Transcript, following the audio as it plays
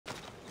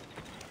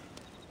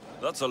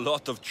That's a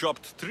lot of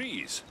chopped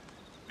trees.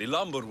 The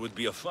lumber would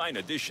be a fine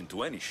addition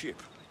to any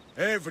ship.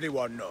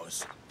 Everyone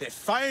knows the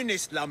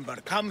finest lumber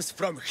comes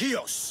from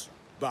Chios.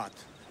 But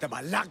the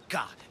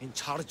Malaka in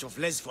charge of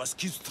Lesbos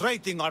keeps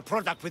trading our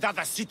product with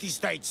other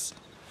city-states.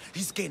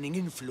 He's gaining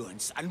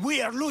influence, and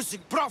we are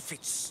losing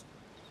profits.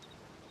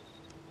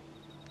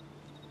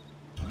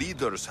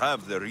 Leaders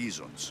have their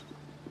reasons.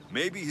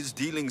 Maybe his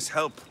dealings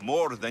help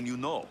more than you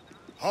know.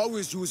 How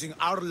is using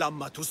our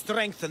lumber to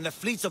strengthen the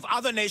fleets of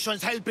other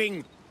nations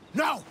helping?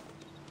 No!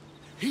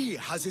 He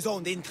has his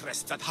own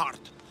interests at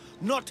heart,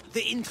 not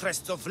the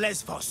interests of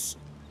Lesbos.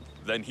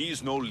 Then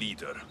he's no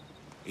leader.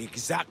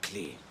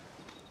 Exactly.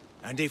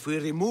 And if we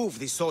remove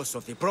the source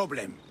of the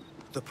problem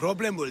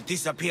will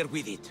disappear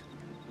with it.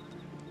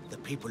 The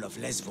people of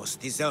Lesbos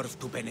deserve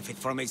to benefit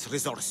from its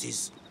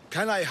resources.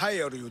 Can I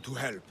hire you to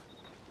help?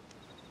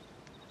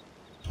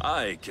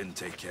 I can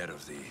take care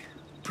of the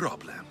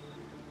problem.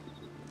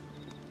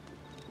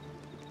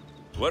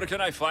 Where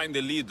can I find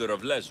the leader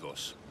of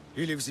Lesbos?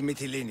 He lives in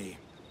Mytilene.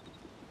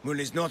 When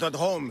he's not at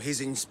home,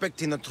 he's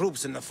inspecting the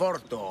troops in the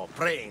fort or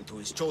praying to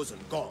his chosen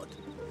god.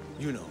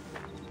 You know,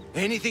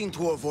 anything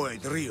to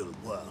avoid real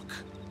work.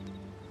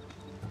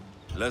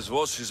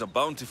 Lesbos is a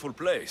bountiful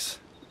place.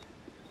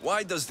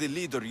 Why does the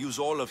leader use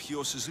all of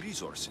Chios'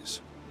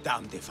 resources?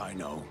 Damned if I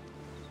know.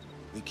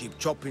 We keep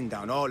chopping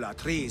down all our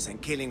trees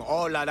and killing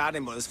all our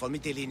animals for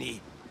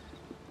Mytilene.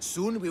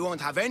 Soon we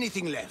won't have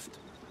anything left.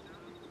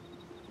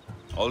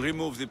 I'll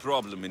remove the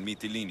problem in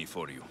Mytilene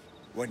for you.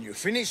 When you're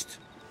finished,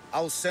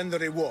 I'll send the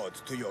reward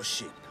to your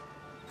ship.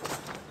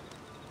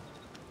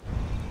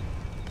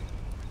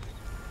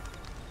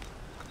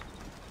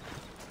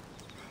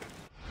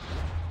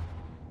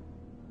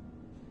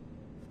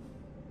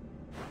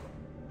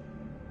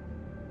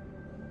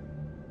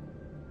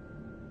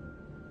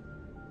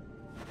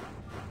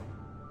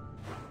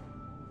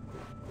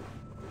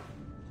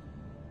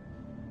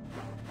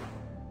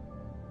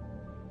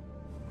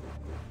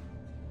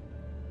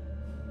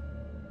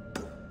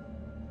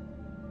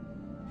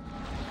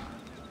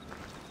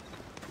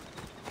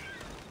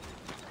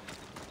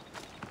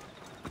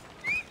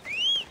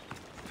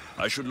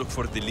 I should look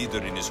for the leader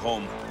in his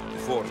home, the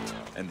fort,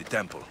 and the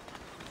temple.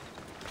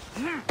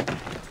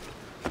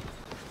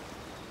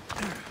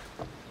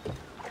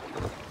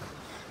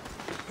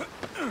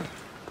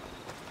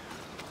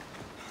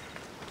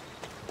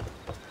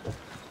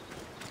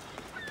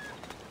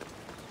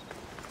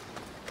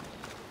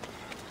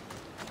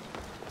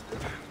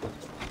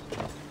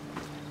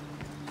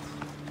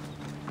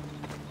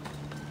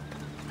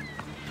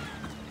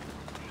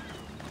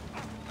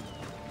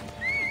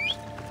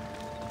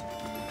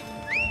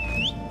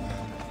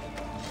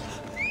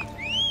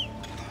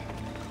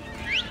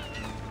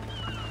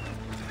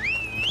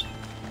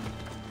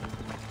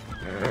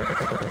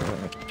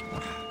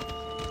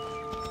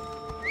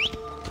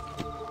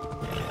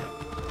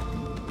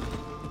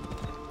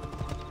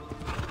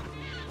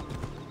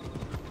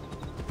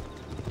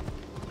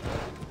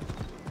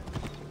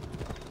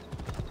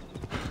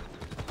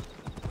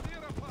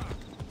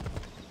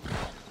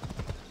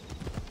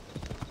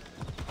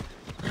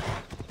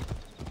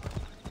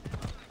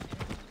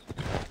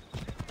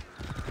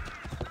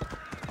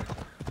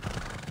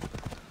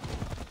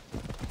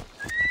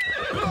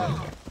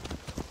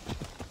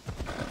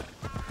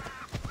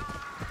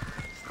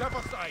 Step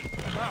aside,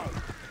 now!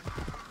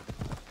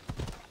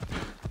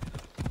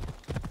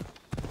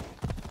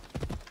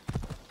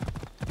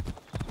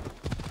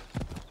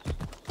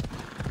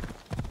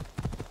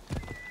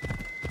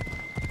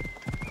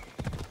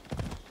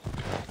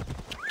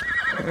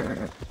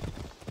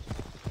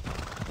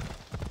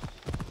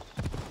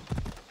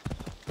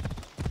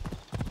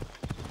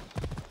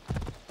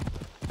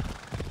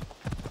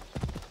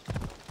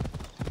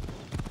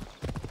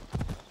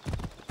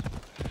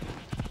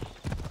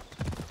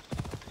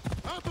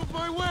 Out of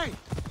my way!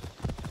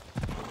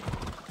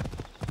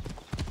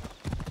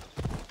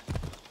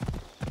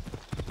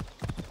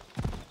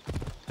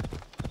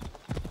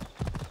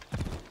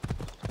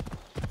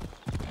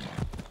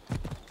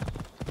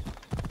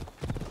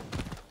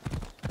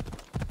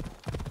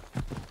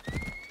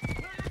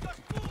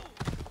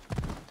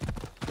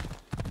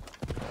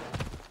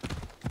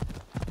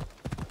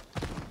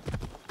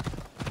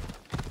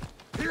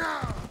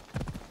 Yeah!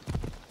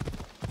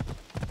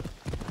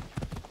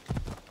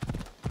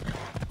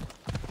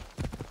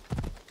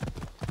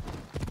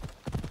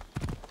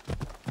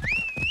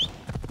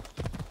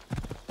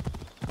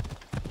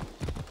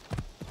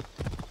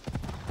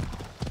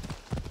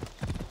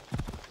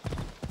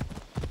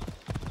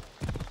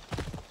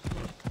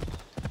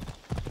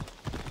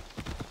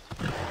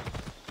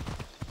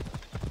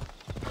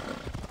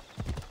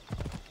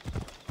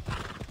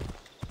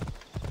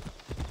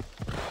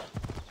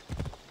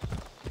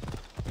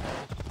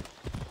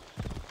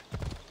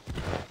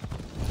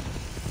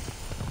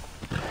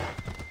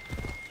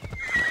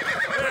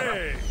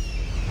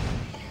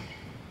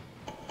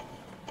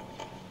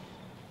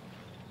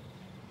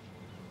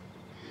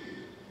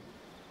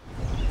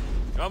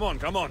 Come on,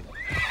 come on.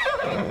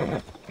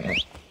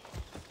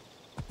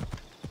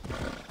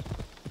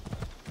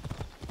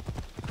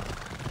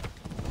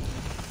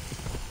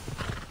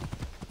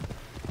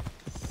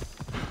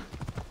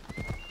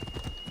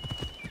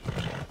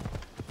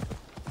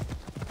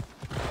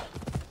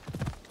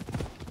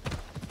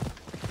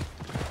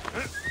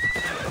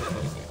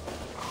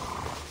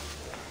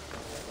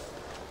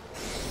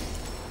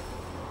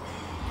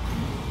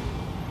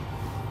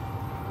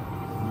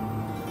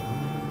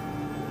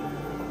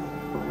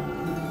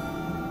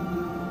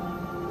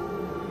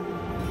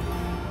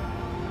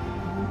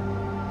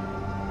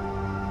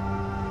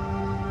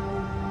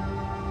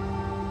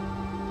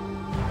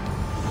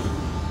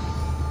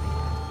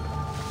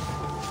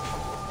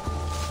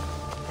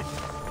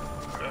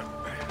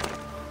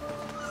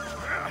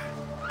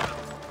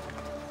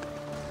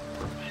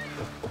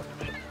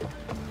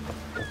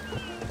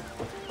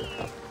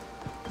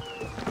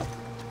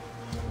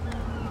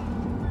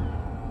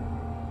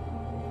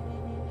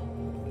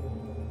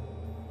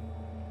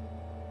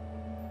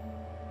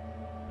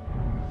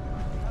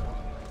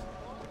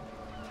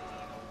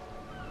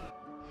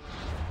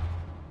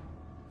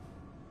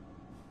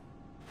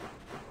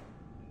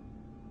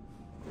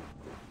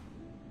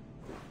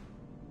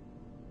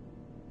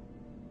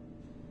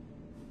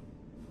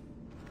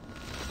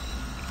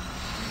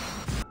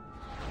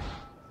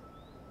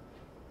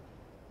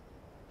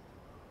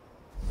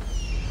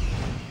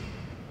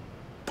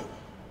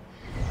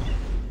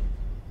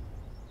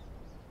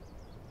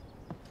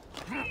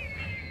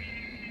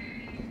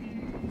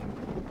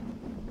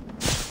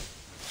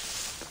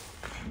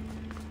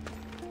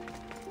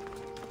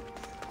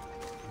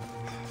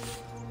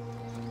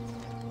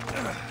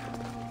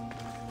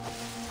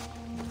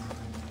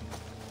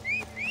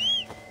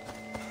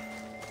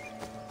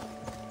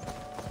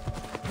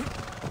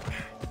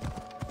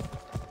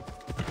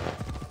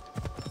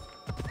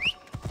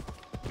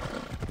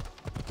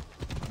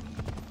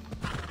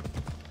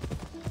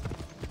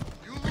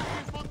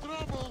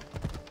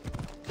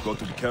 Got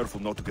to be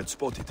careful not to get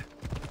spotted.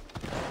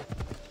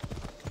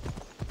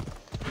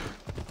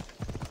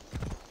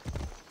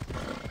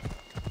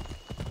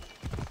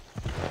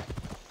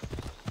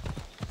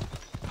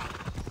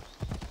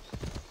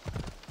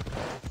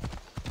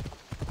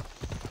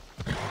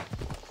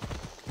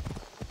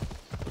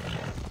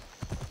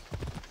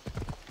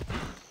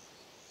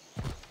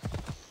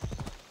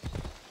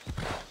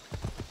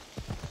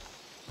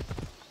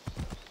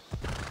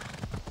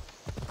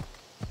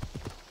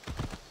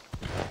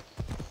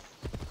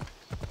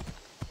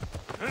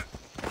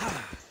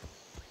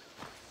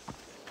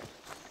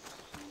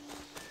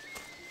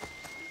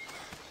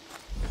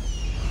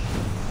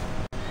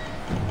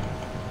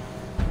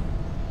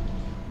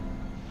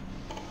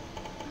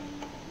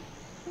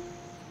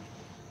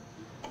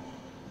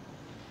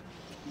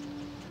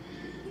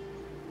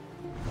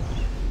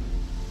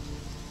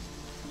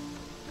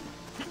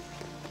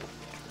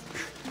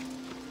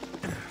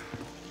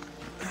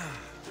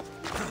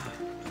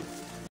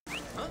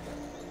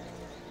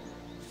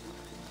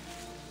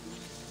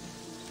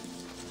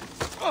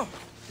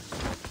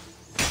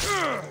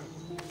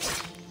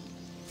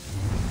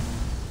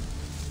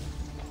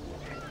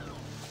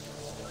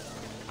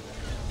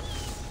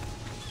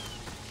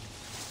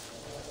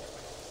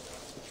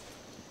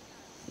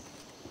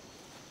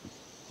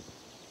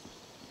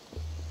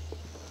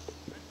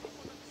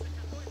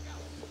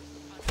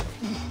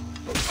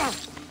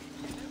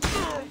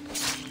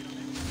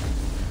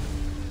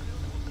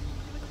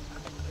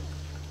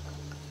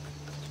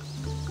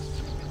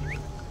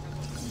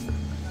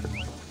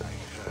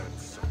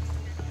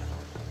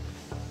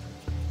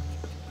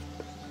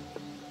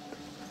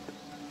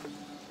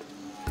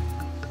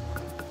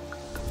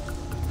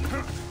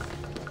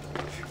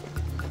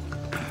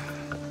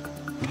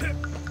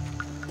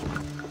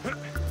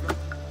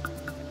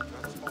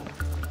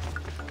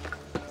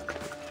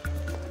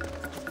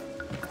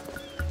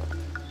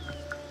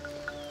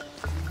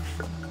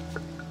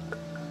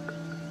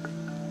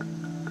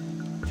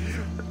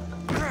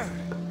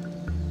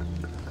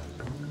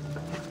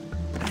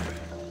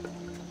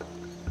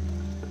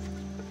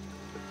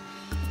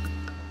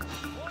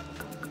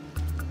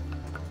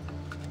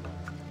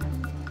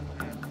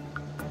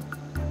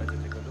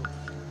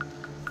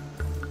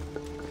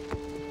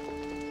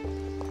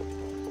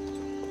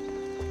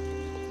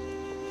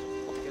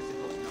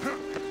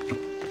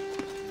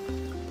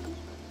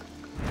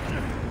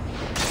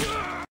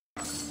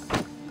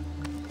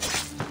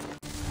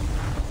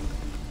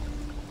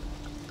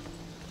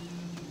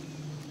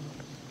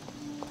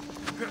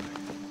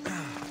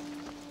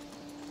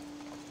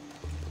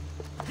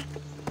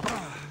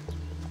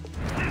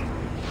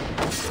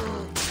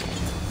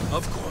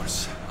 Of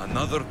course,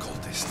 another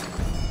cultist.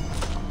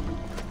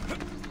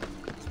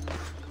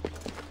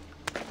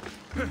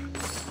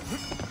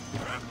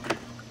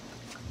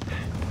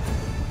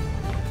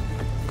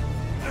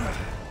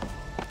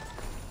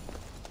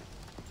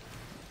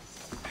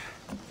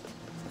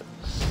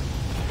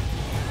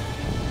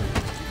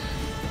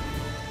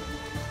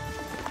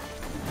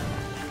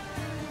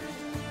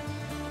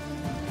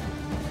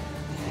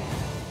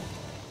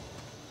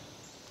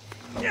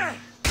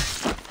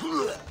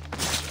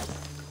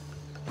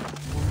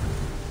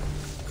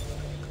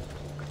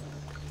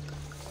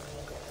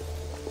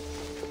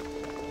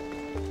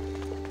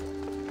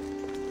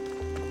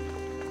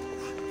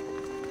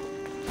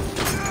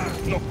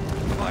 No!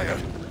 Fire!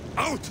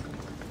 Out!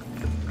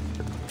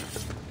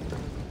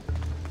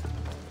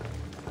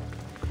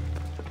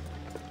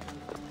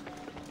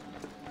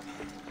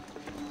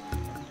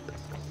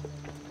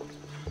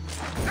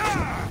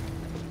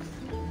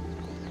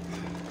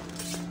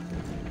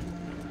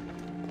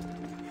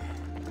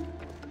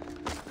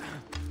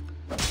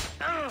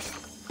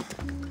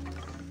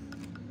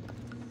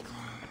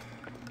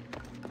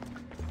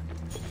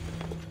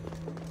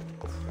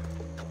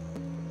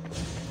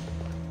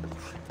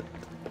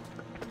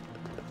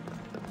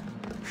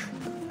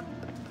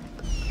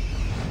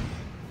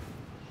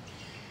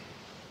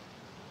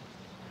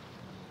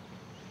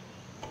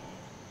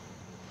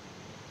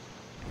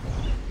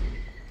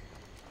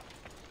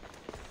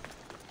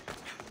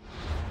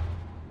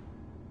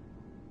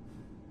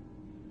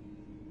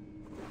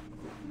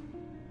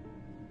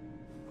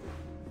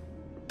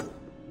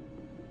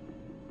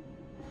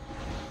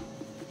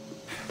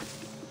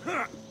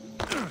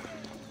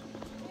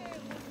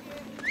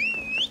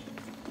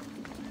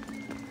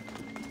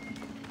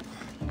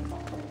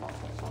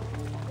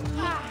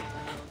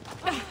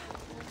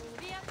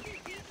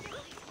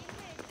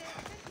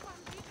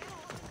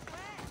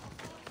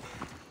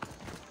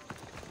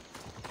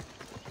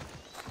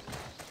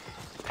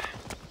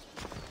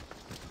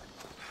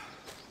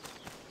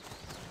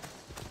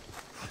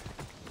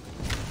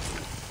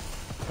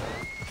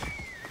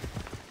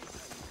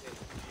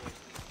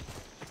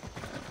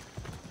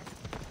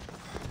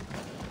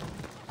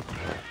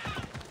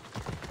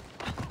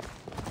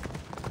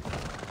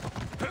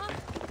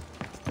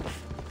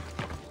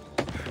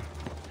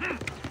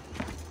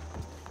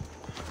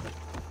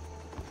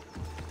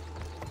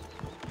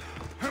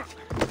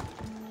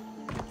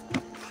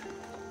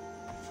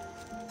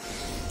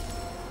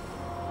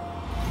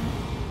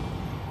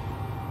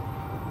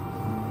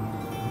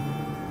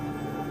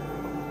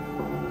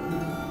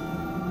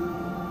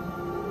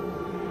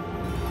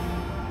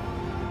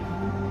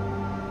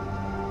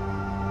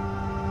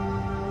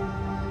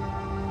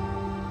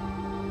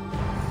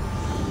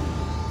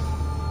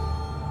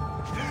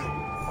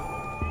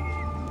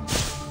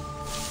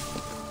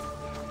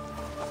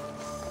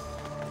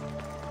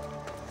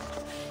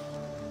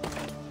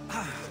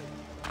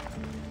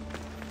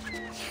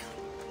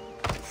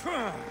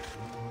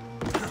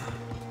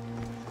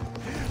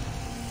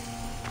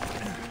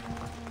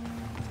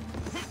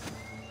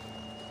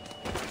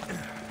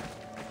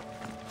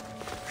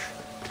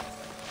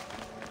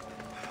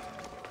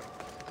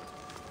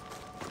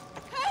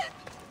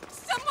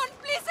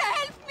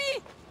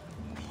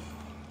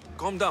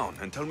 Calm down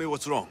and tell me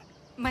what's wrong.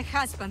 My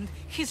husband,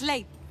 he's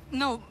late.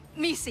 No,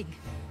 missing.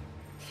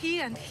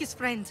 He and his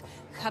friend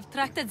have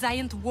tracked a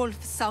giant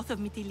wolf south of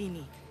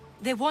Mytilene.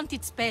 They want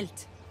its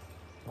pelt.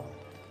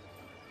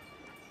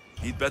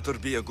 He'd better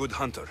be a good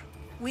hunter.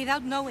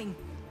 Without knowing,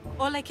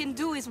 all I can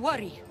do is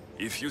worry.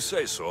 If you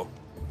say so.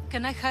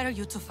 Can I hire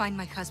you to find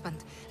my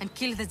husband and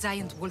kill the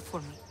giant wolf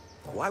for me?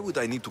 Why would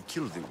I need to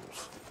kill the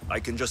wolf? I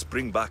can just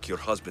bring back your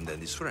husband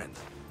and his friend.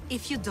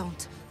 If you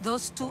don't,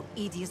 those two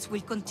idiots will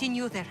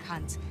continue their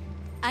hunt.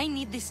 I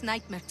need this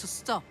nightmare to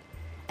stop,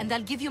 and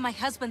I'll give you my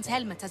husband's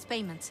helmet as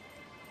payment.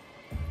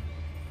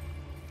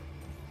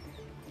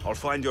 I'll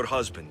find your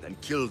husband and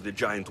kill the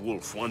giant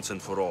wolf once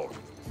and for all.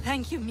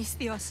 Thank you,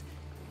 Misthios.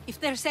 If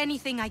there's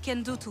anything I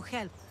can do to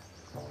help.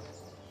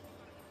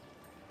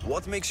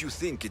 What makes you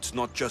think it's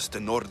not just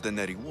an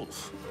ordinary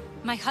wolf?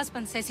 My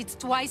husband says it's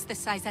twice the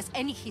size as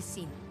any he's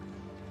seen.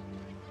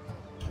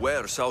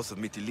 Where south of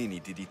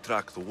Mytilene did he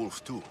track the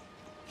wolf to?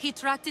 He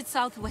tracked it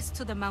southwest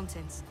to the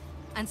mountains,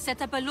 and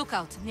set up a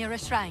lookout near a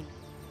shrine.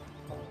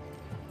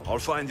 I'll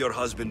find your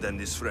husband and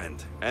his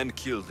friend, and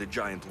kill the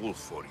giant wolf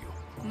for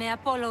you. May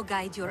Apollo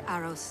guide your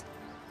arrows.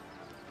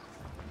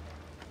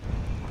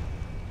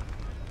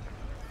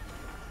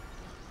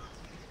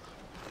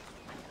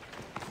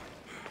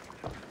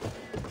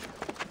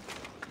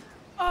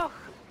 Oh!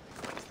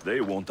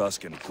 They won't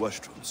ask any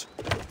questions.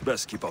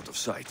 Best keep out of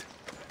sight.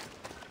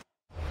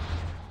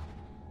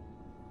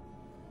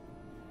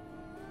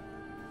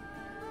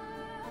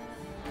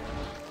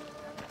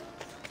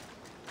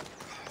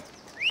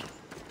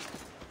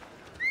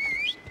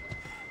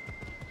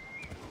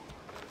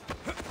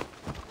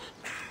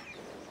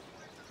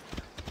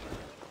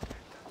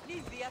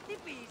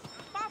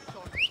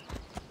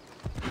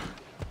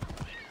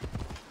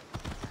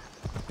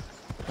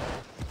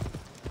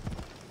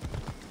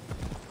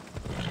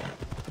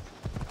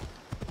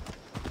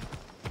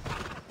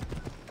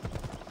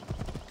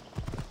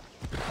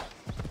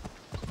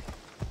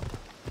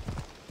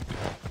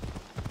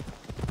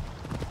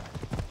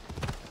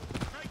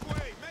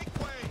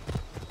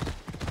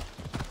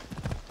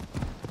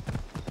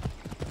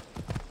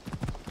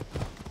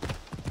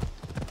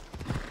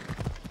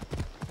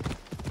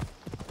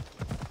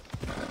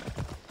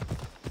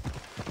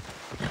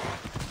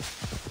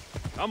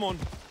 Come on.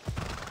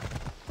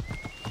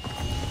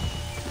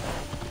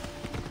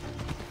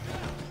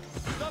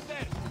 Stop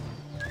there!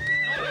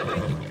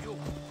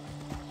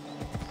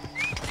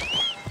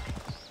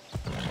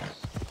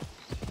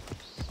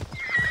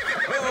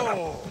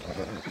 Oh!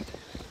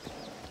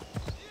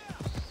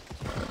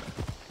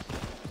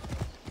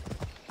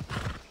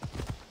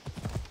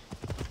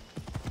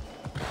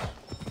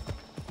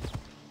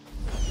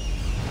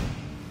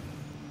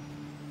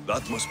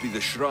 That must be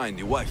the shrine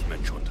the wife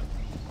mentioned.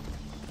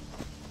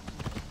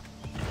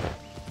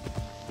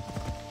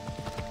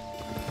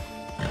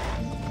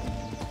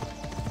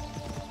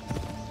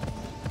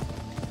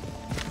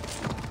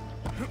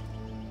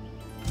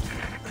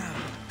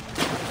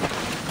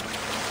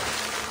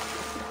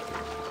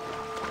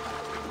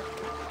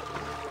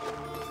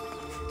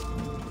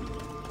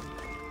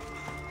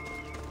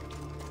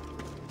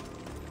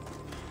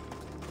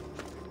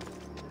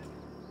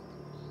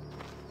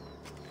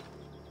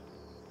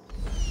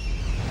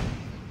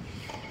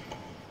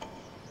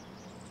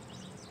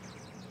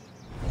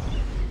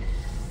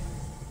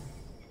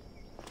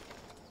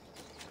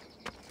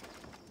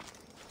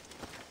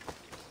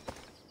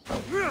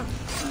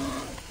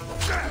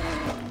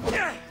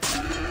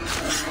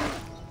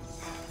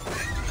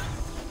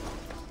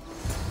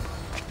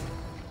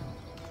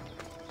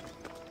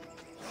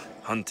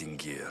 Hunting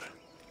gear.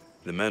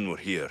 The men were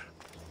here.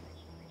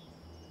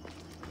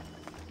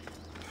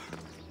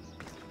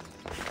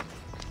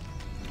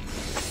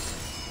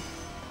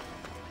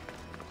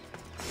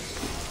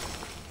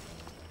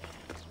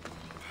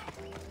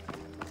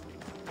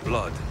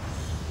 Blood.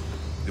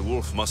 The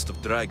wolf must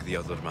have dragged the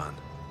other man.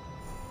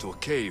 To a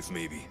cave,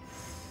 maybe.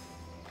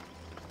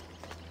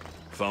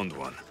 Found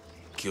one.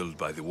 Killed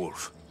by the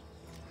wolf.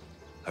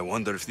 I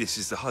wonder if this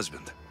is the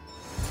husband.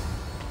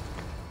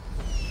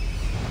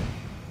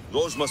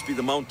 Those must be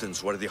the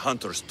mountains where the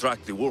hunters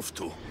tracked the wolf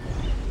to.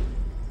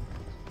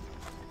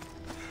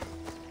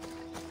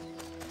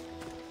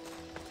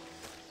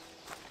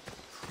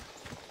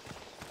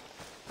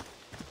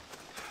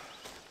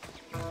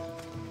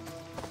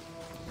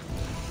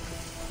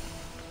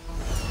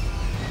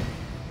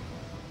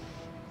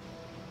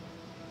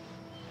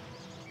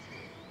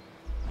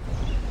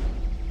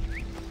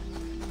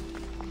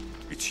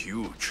 It's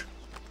huge.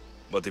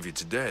 But if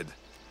it's dead,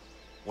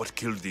 what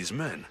killed these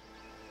men?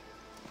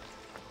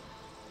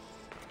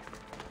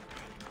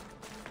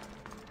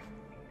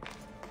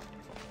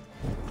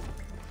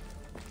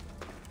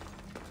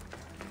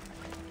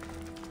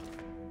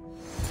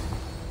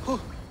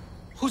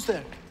 Who's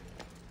there?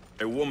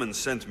 A woman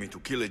sent me to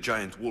kill a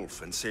giant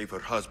wolf and save her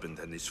husband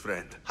and his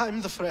friend.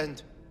 I'm the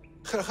friend.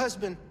 Her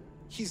husband,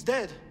 he's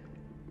dead.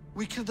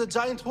 We killed a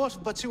giant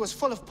wolf, but she was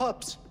full of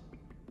pups.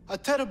 A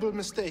terrible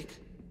mistake.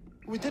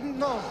 We didn't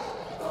know.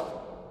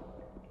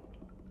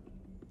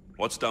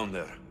 What's down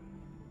there?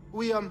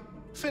 We,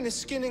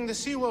 finished skinning the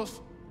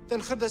sea-wolf, then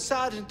heard a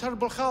sad and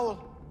terrible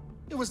howl.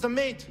 It was the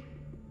mate.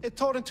 It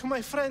tore into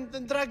my friend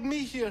and dragged me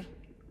here.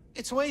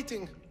 It's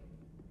waiting.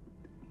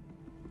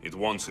 It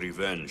wants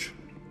revenge.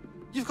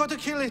 You've got to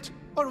kill it,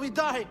 or we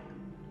die.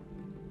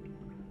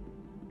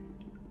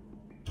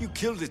 You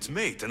killed its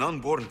mate and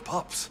unborn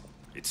pups.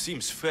 It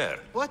seems fair.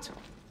 What?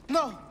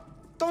 No!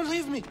 Don't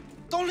leave me!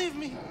 Don't leave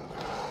me!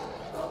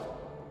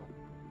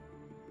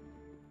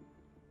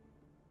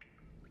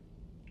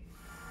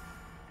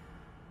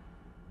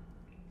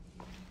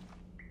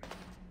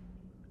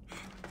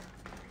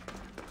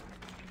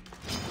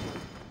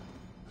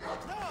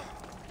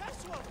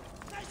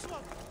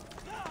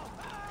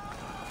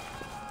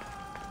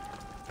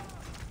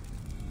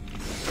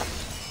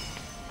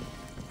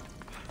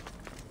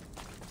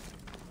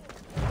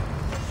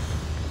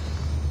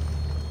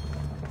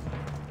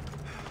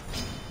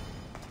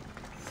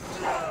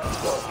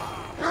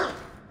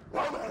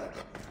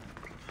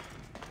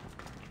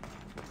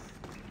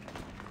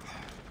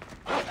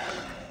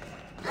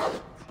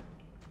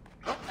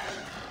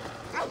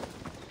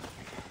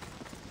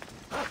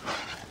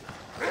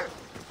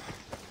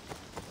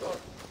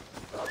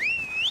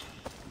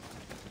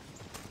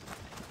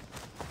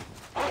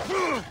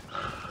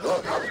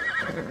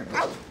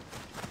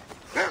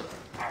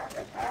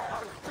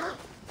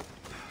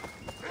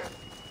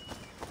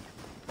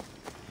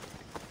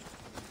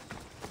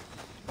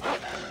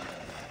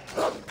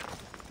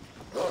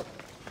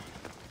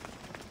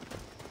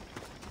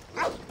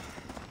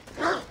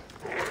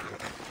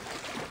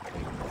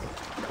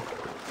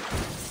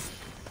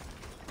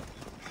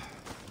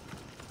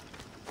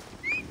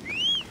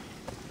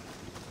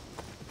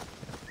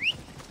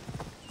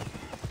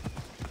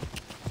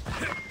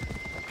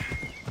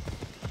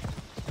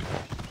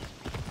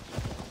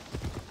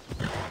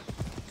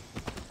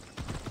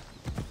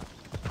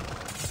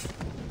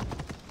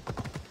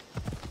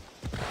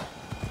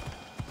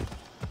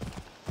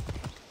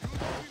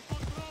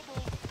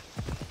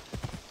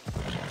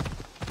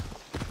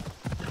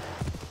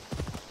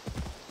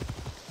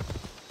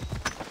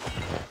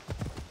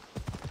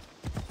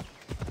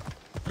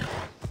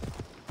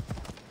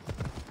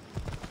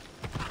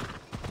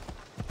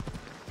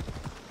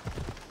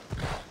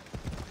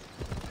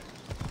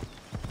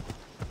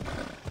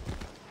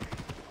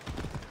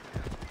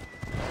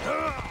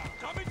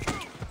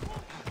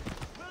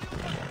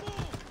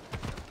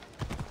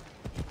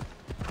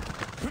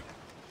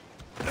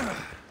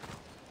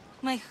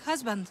 My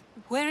husband,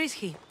 where is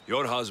he?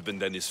 Your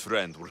husband and his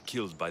friend were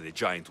killed by the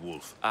giant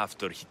wolf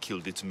after he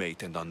killed its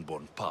mate and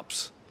unborn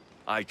pups.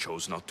 I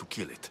chose not to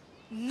kill it.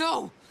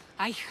 No!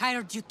 I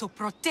hired you to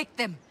protect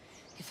them.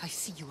 If I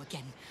see you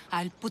again,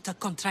 I'll put a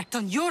contract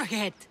on your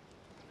head.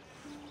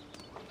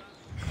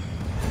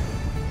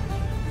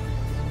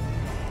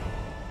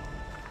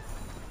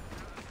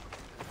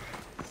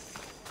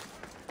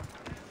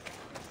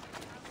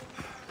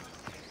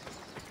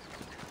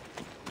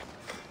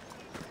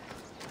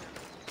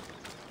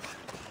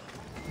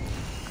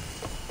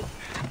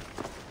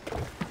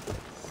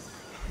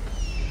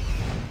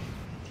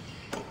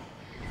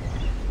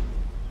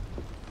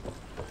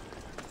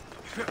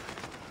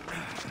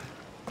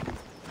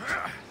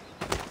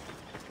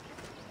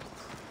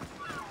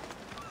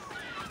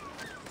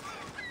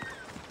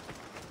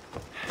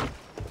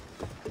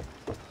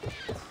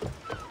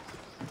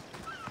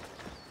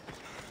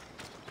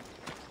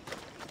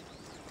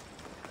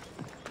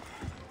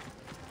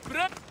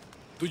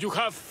 Do you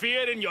have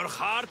fear in your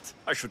heart?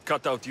 I should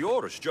cut out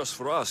yours just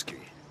for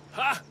asking.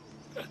 Ha!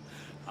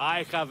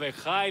 I have a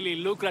highly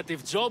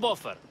lucrative job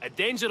offer, a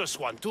dangerous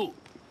one too.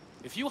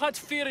 If you had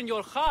fear in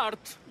your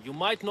heart, you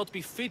might not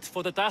be fit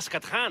for the task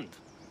at hand.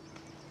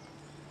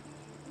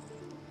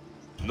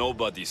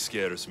 Nobody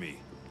scares me.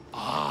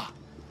 Ah,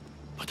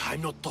 but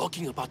I'm not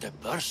talking about a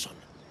person.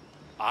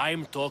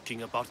 I'm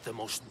talking about the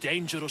most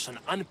dangerous and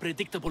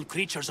unpredictable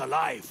creatures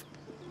alive.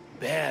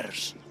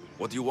 Bears.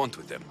 What do you want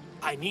with them?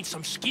 I need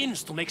some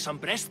skins to make some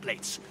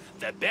breastplates.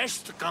 The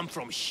best come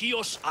from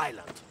Chios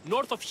Island,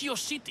 north of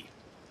Chios City.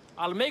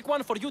 I'll make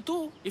one for you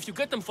too, if you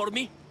get them for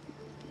me.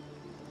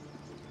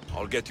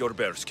 I'll get your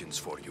bearskins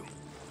for you.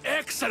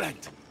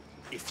 Excellent!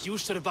 If you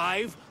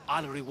survive,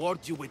 I'll reward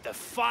you with the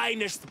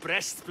finest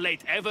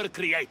breastplate ever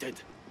created.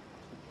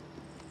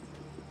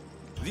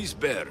 These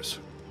bears,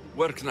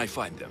 where can I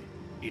find them?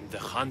 In the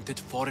haunted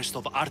forest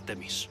of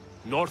Artemis,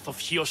 north of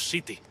Chios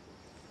City.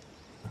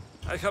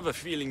 I have a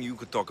feeling you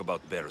could talk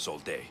about bears all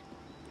day.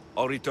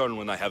 I'll return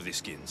when I have the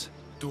skins.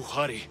 Do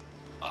hurry.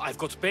 I've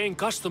got paying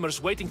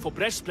customers waiting for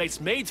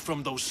breastplates made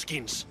from those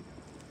skins.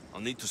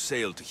 I'll need to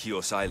sail to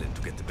Chios Island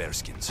to get the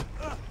bearskins.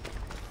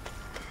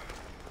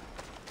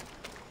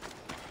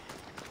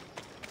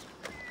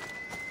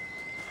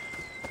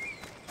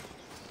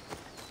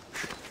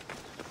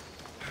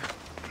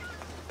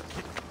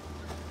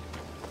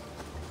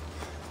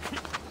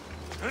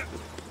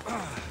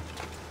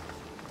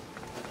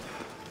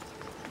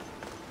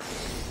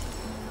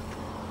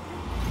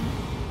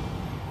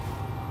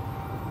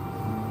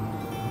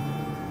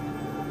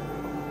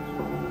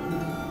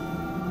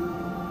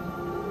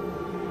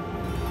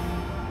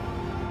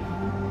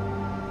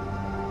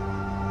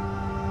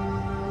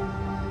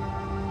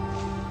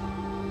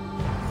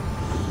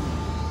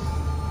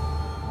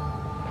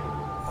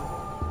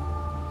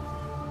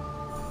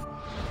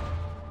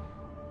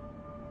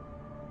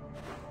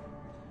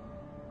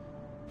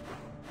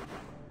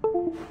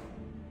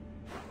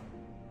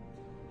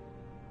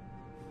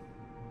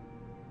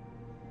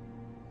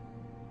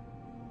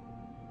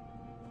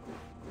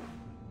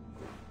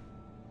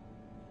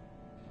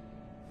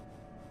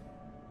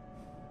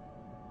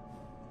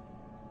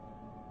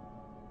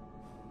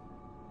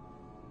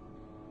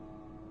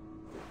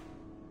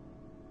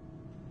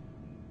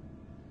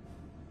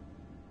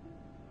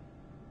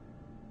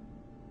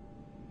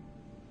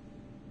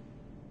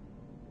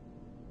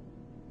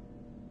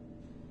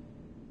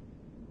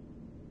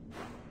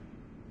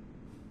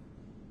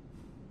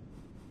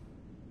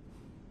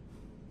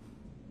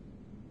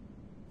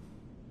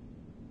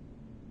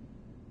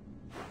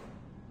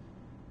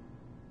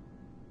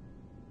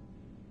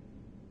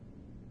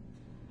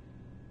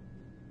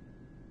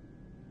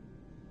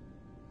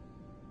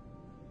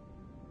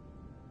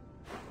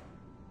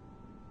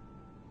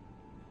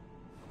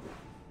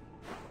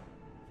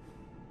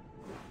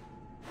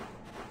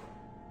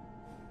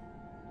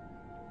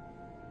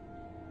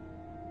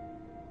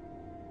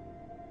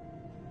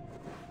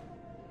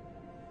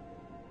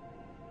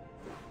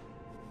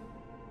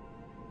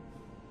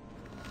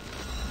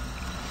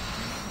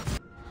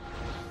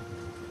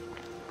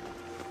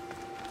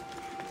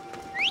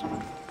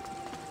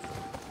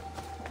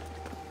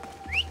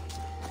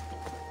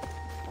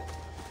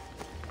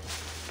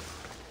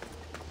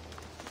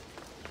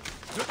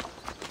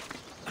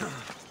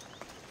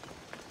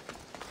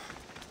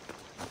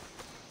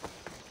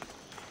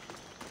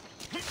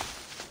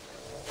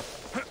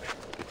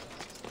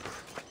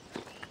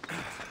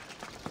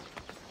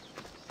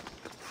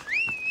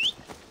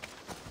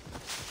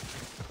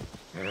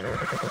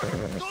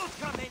 Don't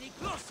come any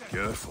closer!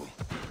 Careful.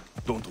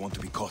 Don't want to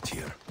be caught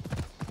here.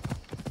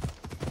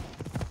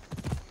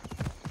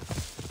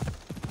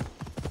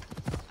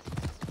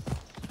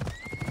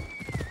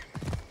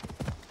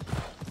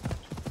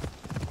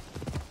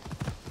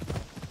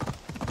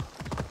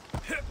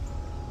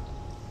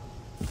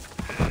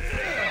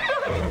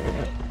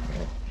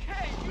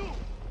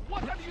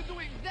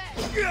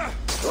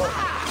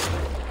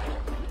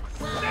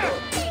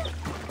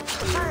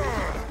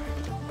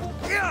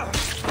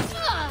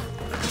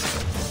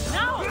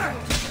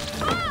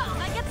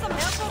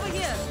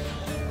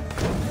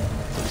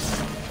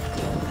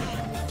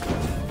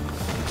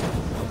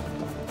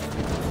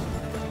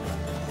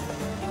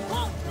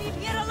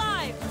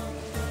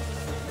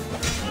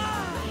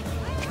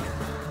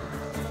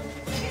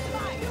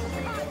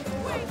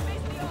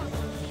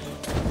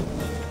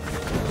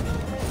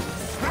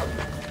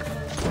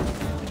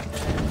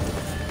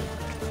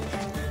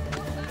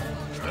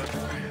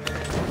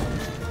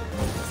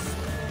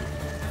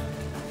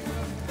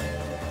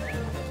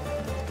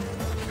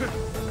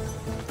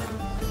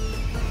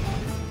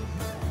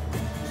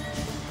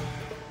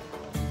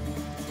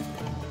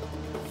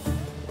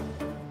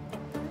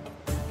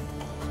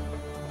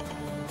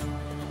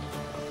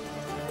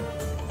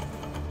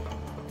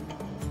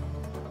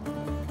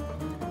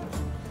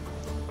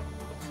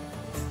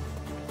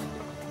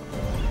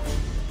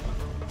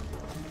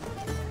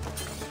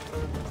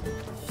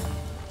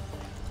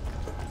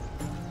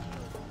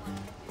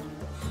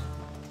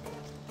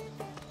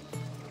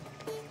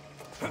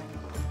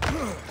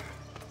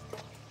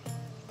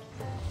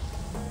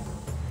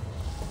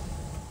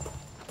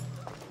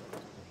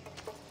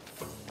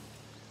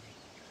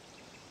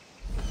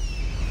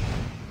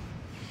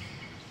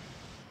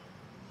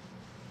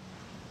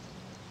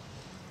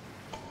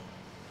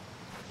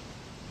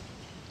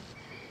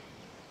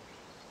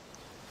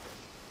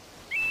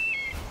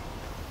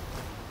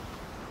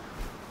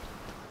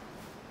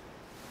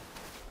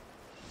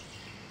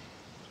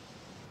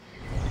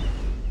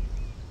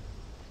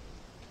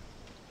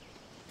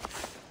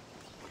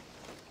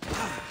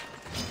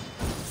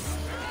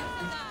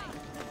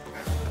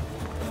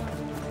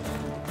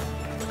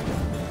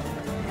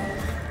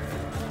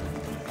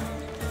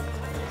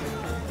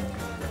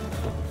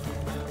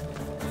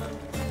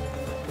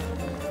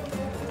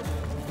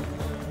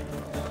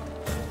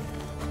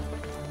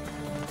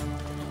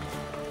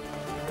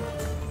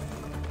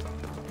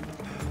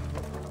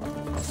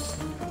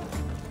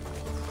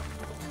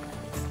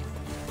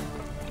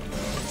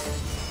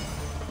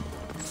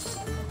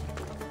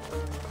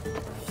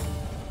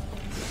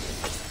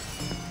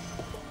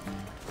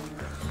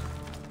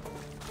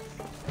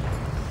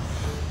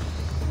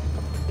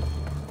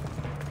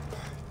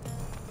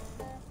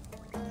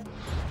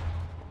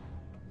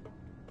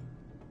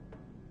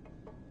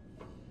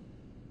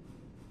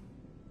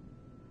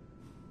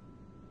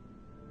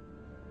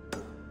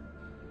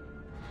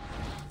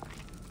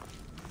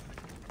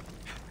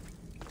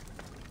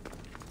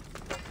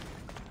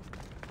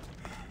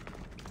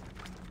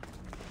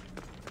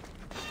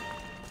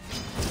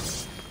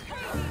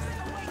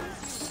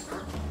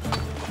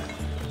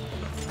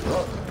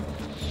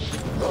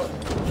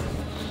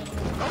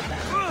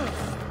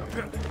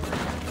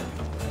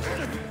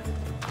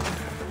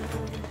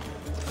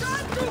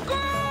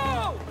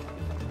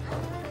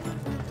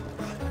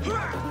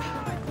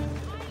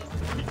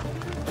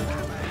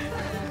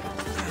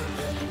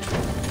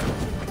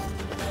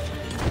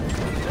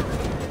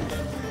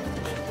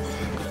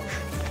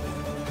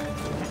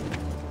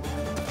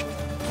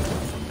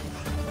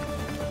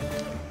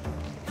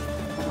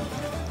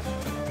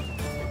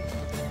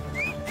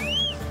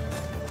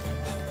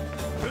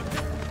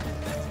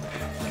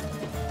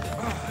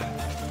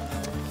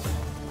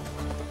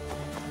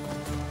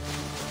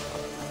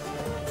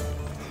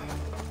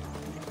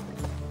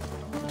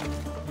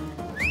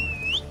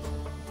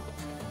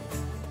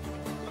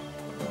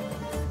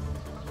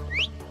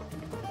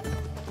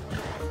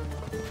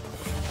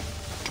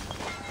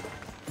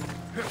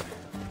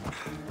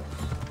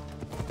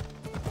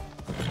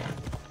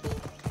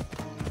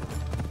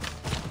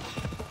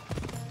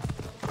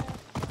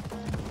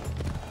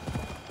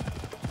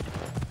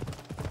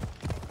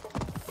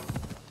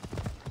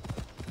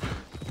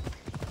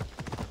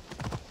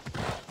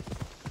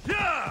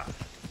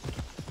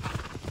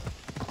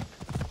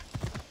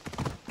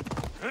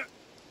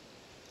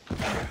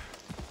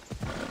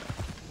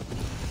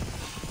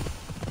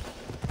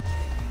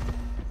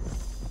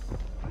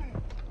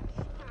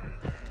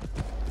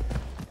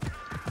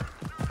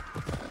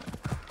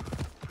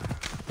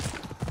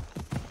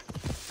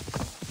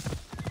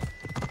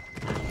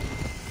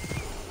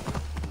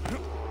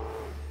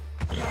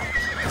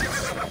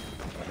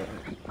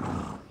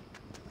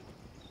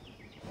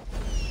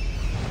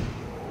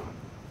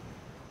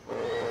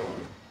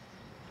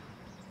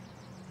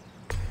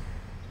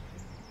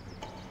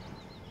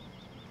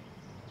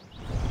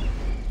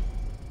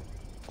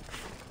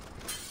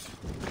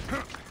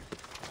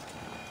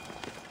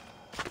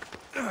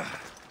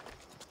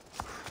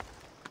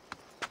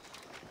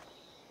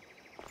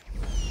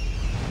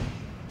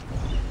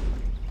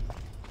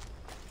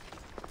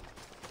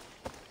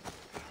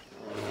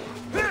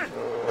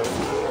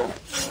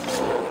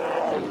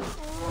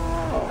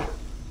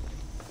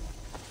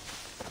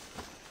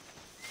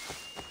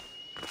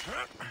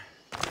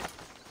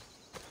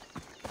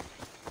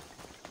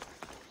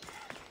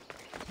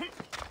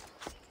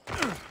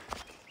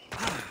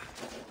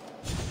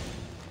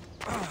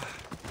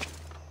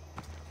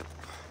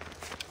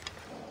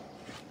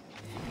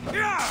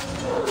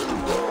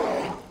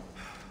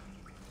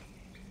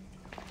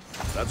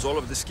 That's all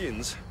of the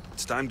skins.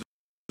 It's time to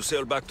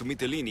sail back to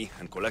Mytilene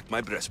and collect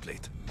my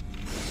breastplate.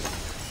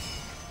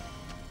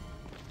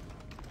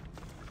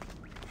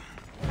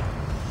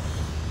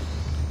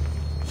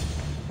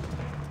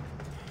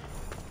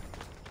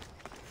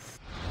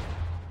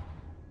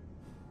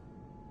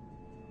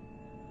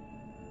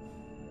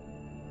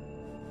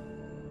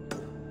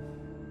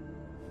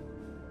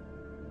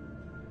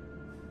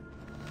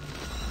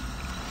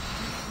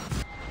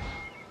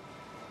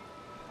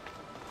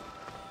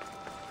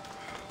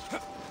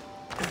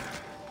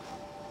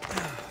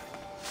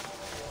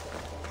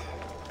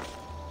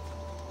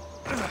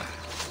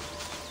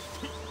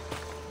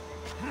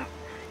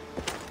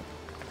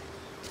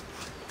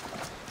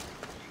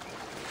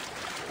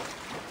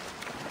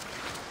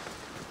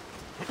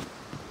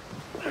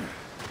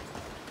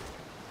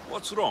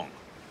 What's wrong?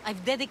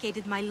 I've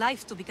dedicated my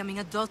life to becoming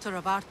a daughter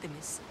of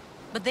Artemis,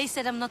 but they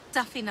said I'm not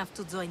tough enough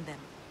to join them.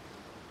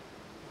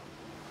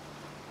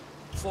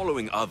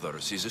 Following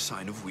others is a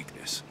sign of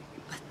weakness.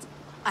 But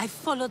I've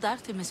followed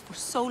Artemis for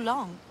so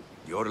long.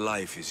 Your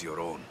life is your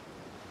own.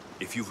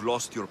 If you've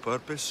lost your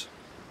purpose,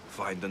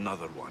 find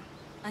another one.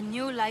 A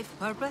new life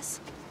purpose?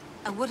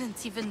 I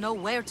wouldn't even know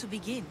where to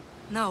begin.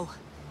 No,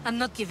 I'm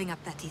not giving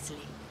up that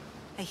easily.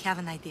 I have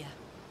an idea.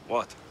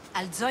 What?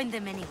 I'll join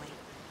them anyway.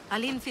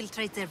 I'll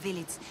infiltrate their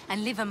village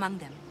and live among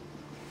them.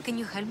 Can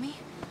you help me?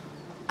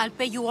 I'll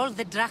pay you all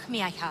the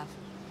drachmi I have.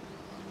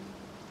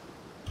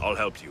 I'll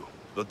help you.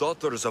 The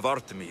daughters of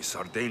Artemis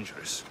are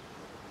dangerous.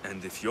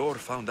 And if you're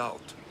found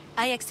out...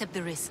 I accept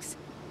the risks.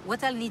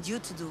 What I'll need you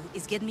to do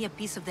is get me a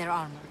piece of their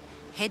armor,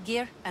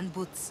 headgear, and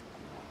boots.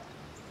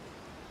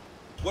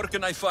 Where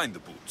can I find the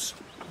boots?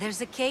 There's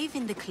a cave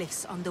in the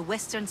cliffs on the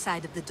western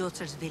side of the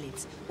Daughters'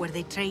 village, where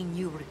they train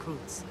new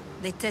recruits.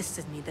 They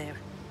tested me there,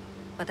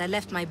 but I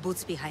left my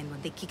boots behind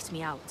when they kicked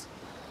me out.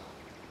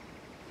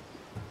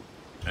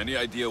 Any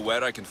idea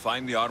where I can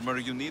find the armor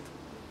you need?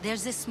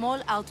 There's a small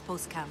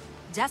outpost camp,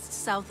 just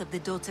south of the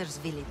Daughters'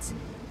 village.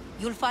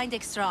 You'll find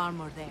extra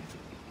armor there.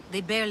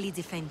 They barely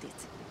defend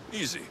it.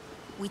 Easy.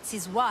 Which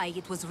is why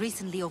it was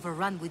recently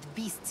overrun with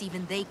beasts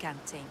even they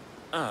can't tame.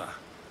 Ah.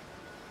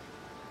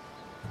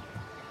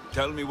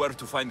 Tell me where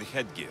to find the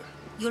headgear.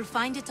 You'll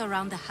find it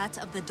around the hut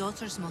of the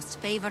Daughter's most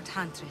favored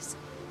huntress,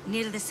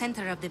 near the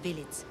center of the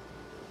village.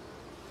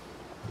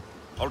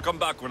 I'll come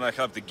back when I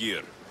have the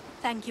gear.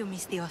 Thank you,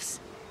 Mistios.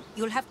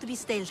 You'll have to be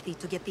stealthy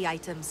to get the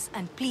items,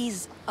 and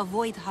please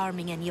avoid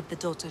harming any of the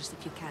Daughters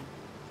if you can.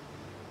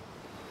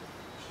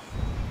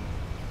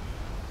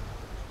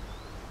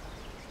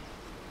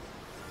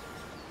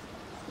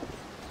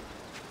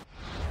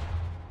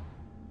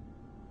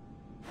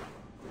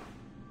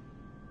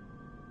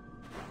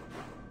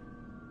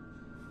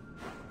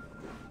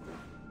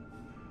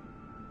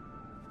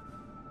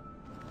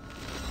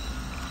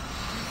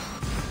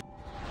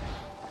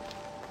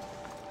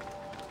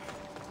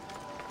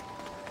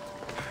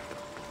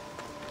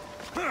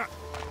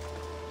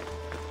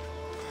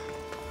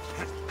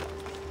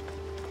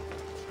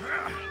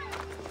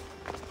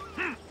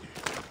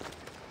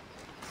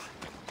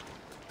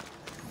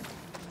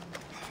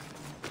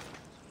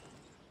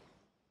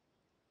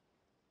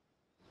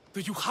 Do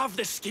you have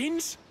the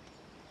skins?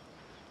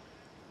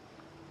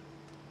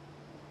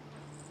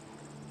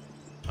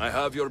 I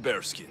have your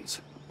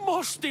bearskins.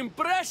 Most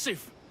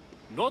impressive!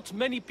 Not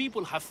many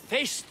people have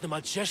faced the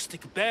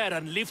majestic bear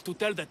and lived to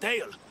tell the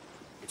tale.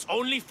 It's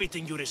only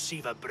fitting you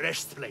receive a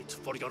breastplate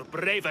for your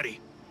bravery.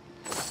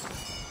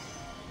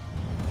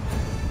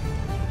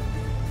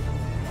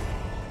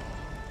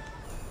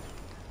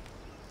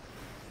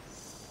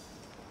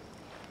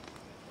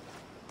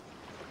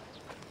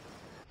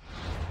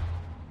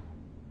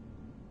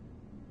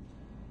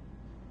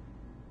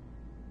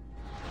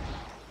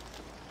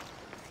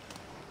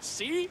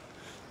 See?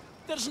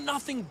 There's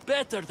nothing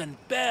better than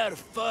bear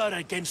fur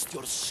against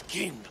your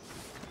skin.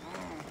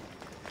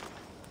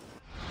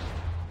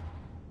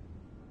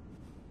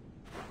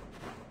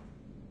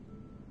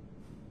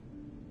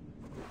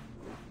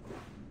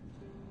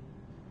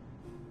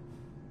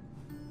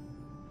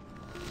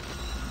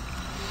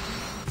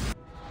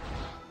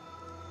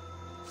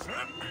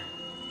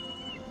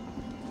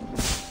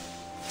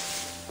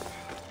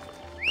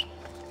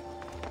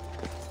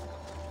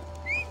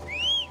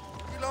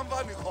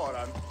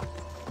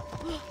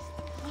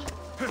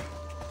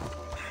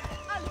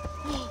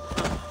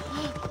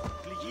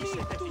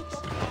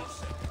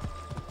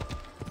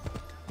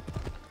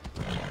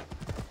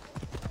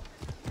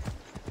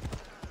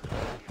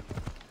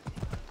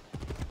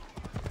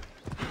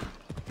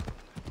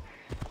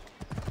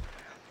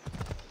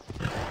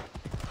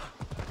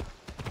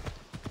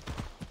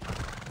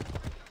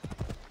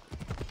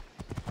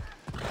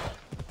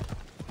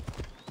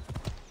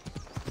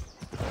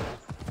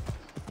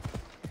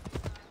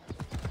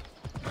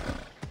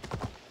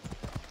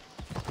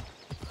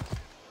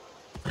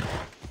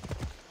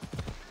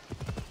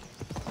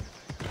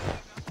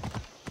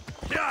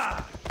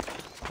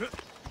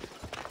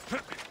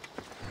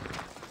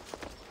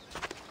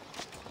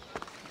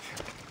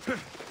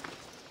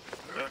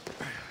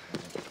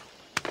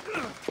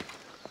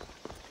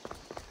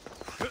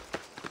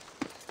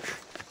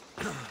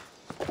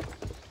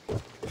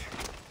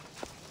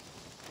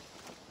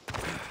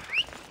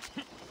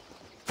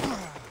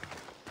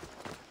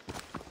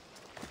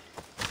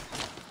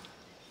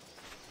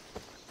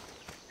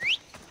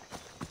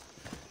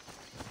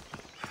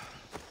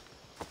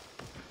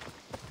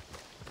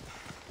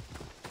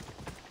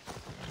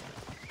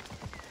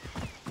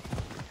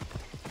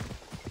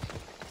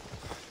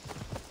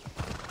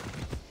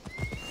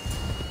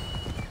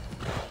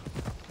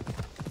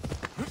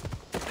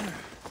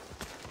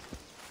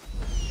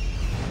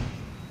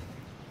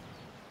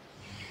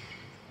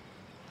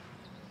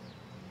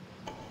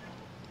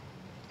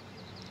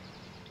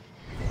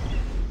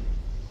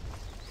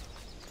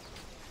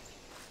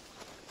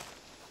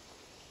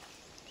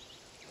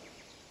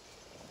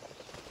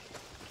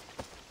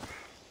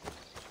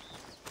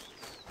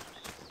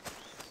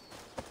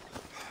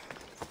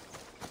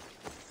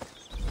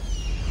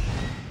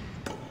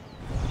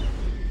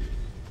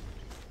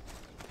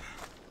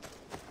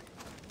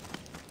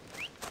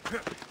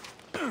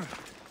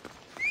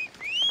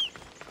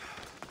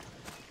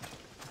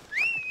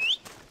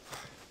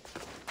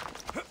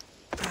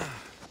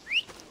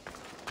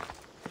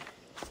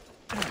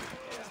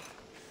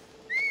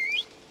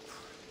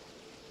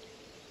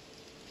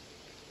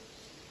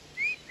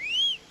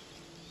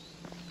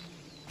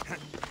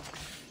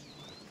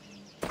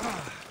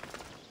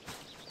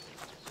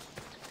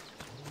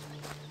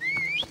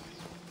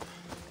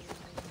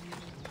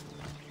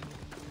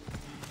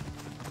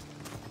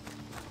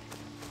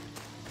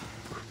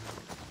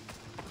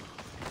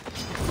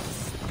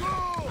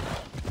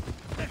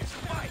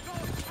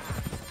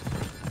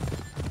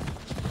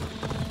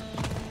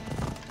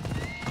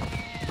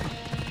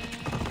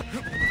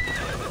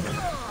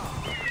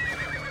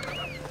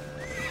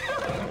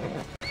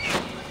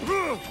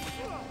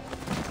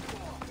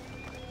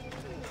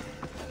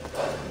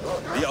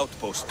 The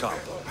outpost camp.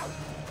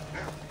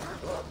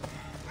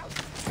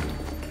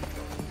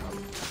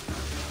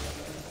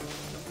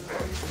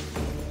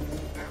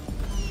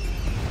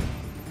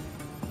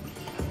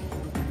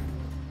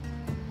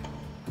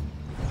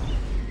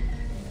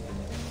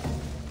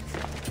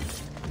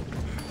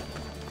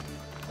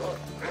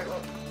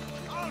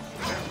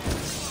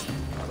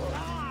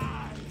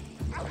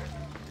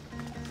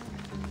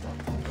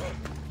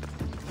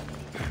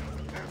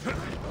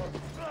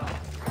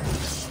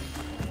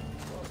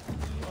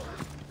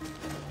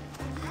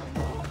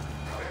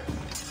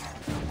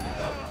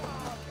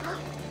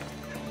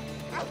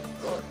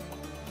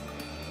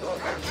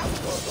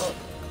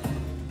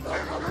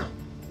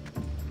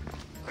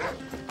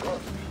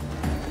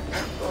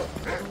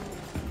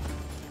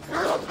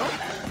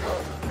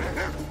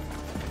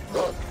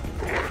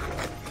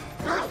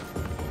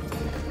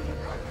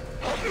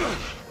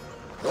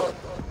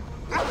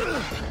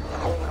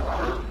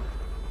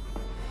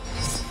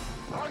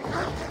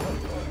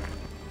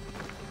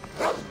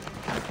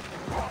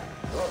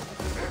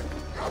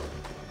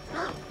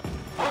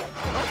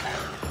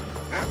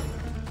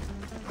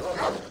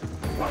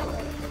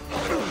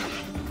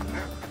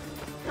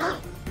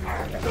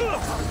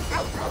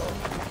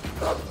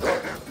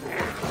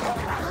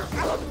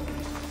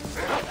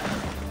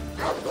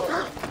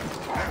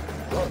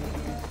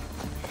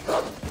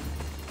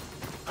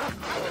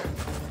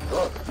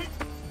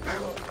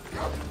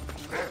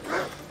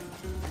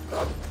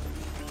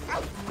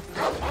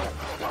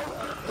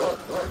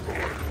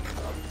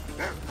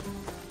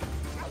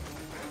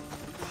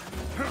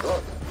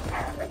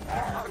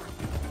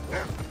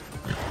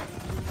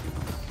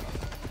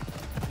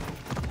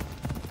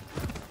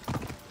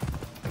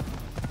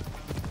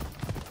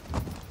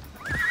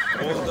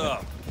 Hold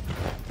up.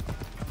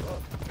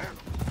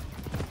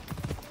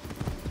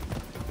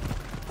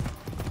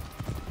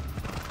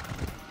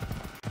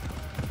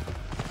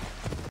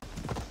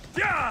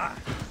 Yeah!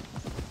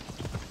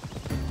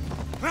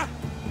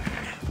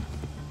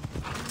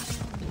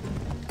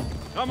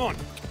 Come on.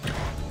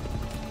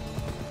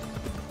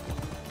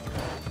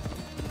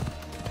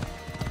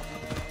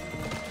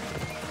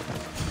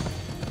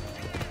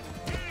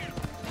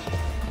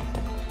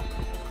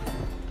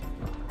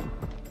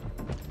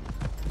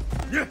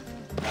 Yeah!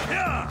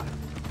 Yeah!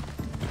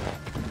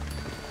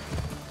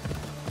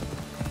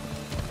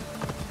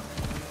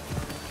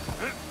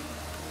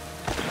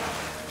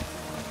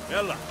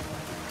 Yalla.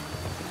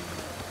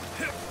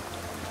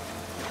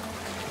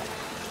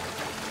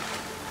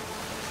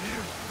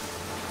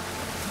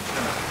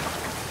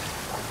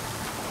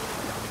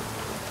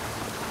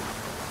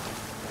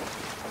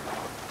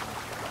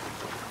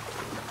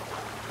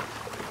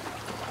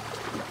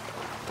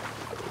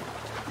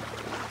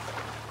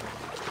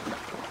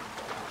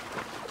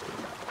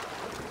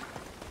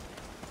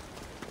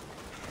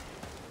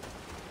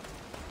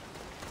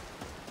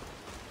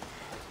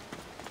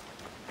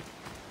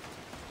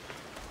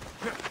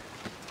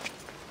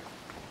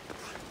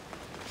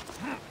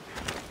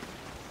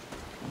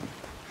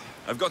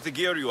 I've got the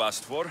gear you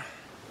asked for,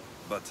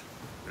 but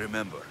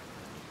remember,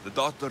 the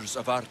daughters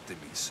of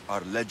Artemis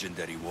are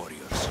legendary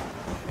warriors.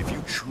 If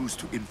you choose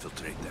to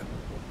infiltrate them,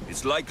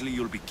 it's likely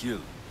you'll be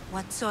killed.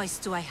 What choice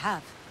do I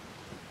have?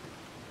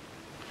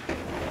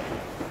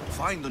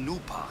 Find a new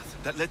path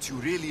that lets you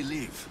really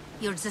live.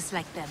 You're just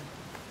like them,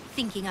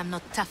 thinking I'm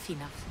not tough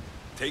enough.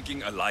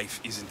 Taking a life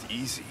isn't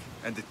easy,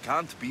 and it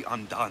can't be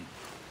undone.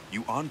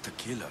 You aren't a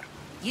killer.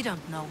 You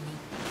don't know me.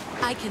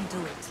 I can do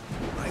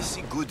it. I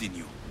see good in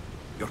you.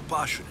 You're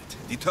passionate,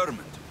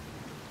 determined.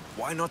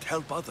 Why not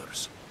help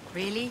others?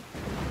 Really?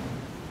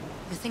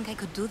 You think I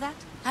could do that?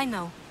 I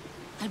know.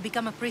 I'll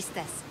become a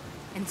priestess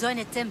and join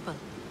a temple.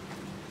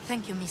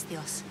 Thank you,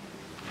 Mistios.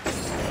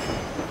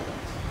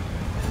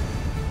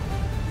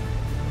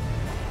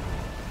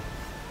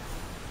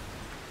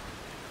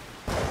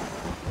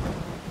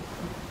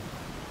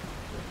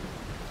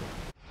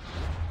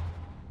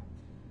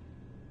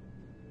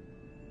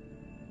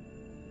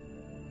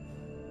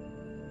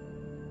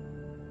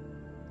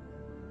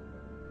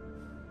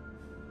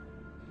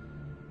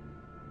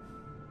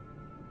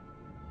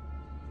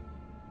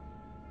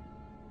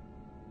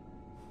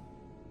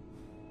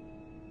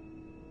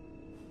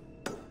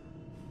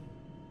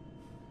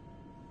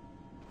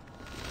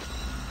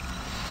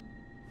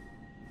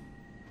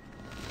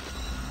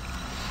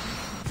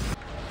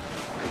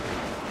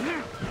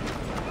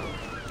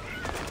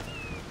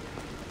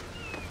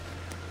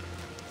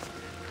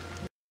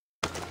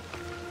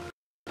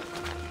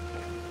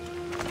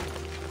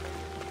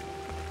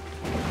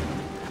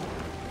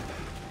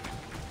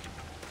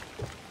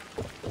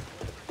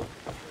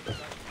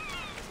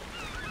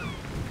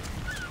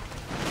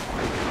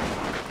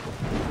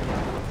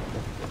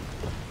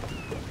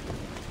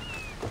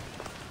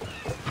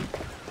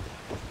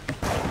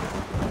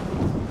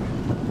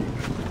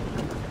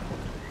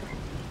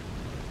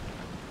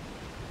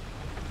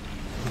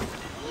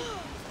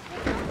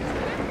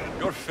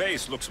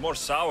 face looks more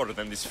sour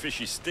than this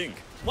fishy stink.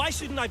 Why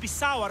shouldn't I be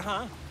sour,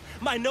 huh?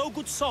 My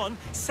no-good son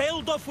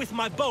sailed off with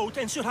my boat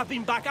and should have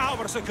been back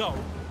hours ago.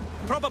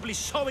 Probably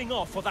showing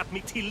off for that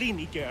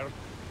Mytilene girl.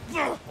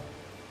 Ugh.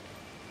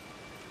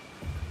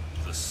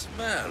 The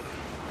smell.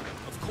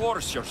 Of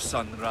course your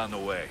son ran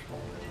away.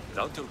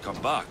 Doubt he'll come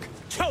back.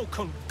 Choke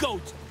on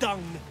goat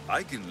dung.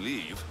 I can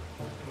leave.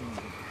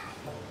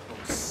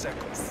 On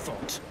second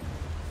thought,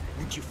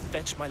 would you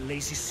fetch my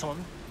lazy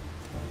son?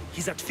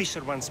 He's at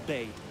Fisherman's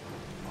Bay.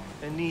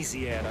 An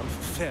easy air and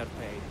fair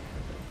pay.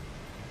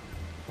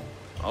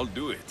 I'll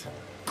do it.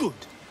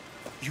 Good.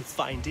 You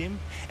find him,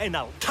 and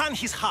I'll tan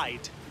his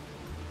hide.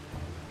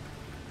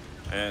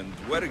 And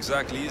where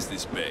exactly is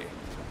this bay?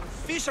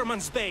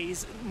 Fisherman's Bay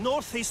is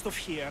northeast of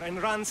here and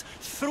runs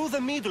through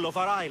the middle of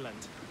our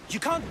island.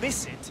 You can't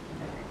miss it.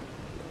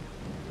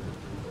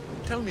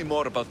 Tell me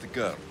more about the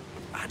girl.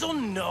 I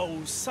don't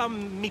know,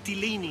 some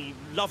Mytilene,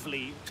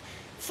 lovely,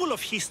 full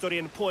of history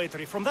and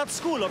poetry from that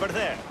school over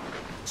there.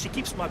 She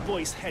keeps my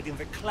boy's head in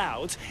the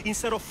clouds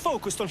instead of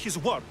focused on his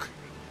work.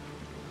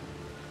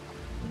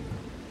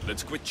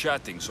 Let's quit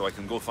chatting so I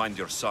can go find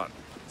your son.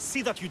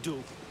 See that you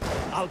do.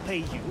 I'll pay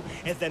you,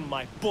 and then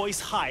my boy's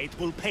hide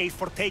will pay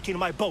for taking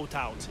my boat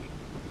out.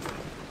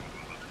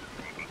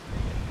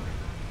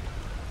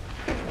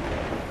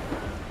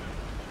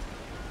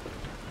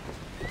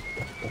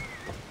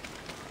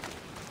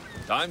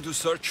 Time to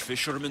search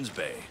Fisherman's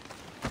Bay.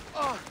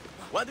 Oh,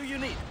 what do you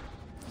need?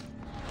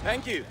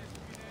 Thank you.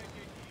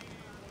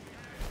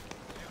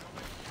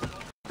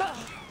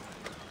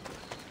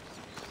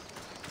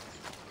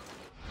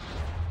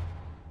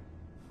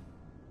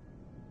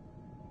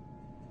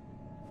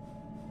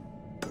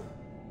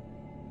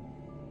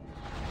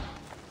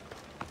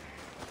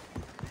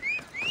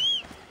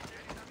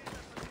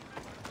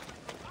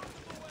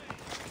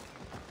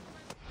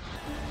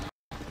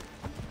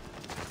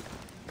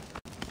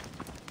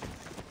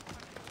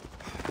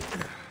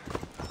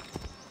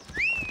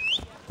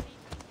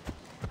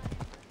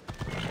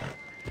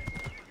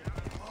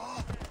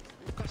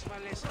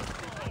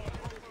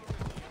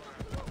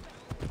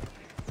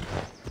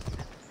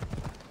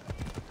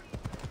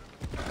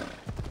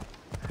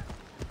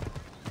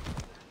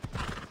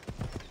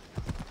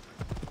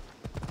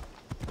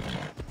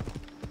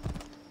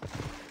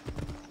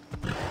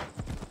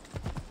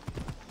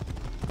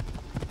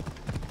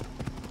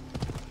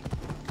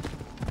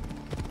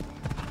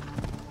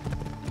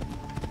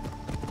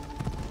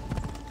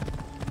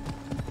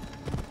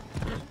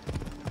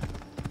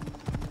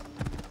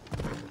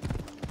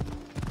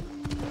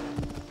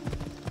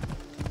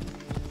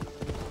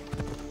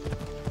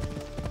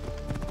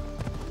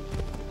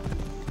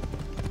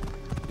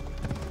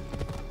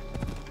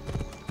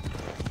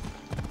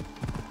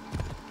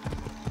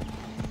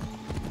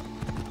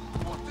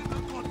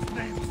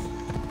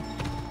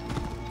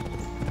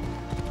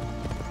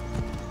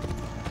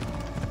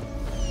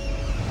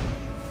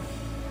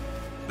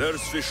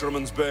 There's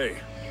Fisherman's Bay.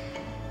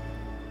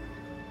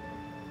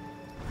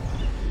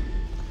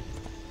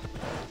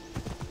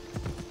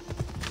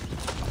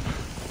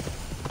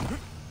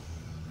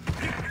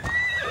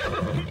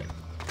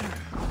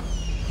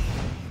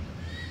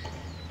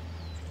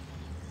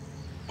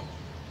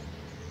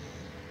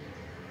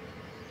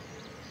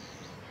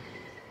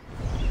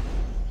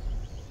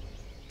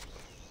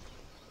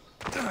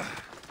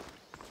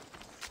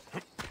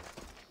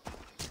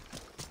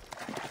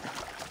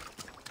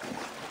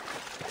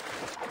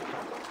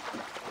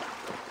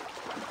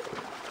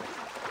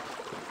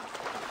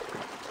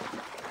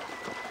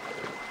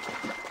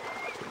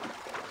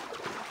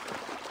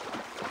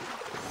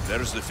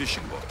 There's the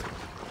fishing boat.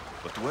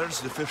 But where's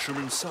the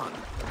fisherman's son?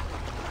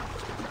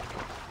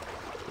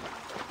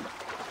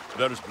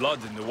 There's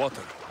blood in the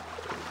water.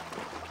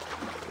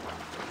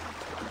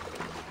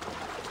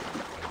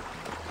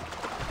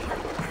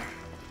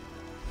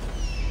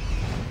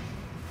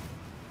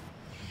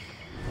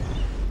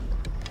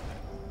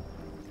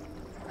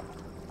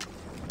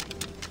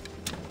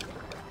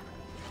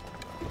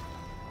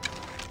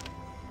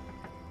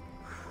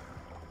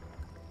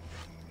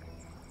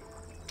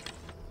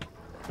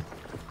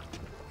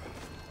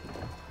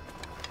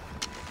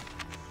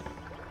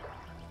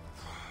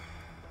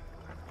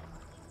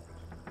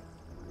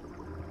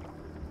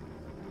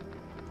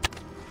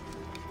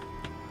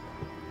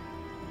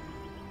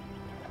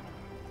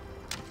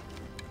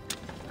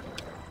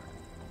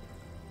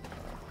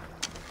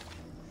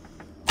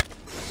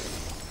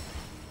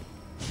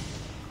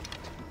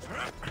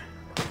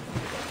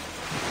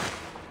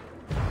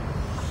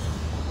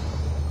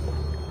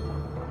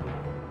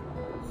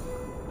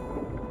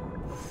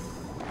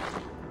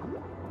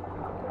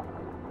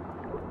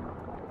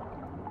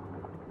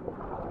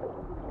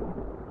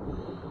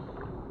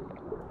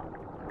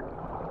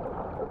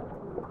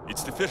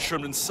 It's the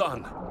fisherman's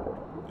son.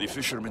 The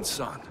fisherman's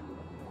son.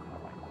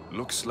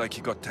 Looks like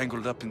he got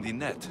tangled up in the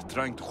net,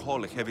 trying to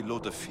haul a heavy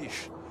load of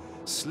fish.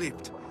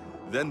 Slipped.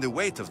 Then the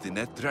weight of the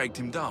net dragged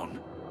him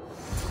down.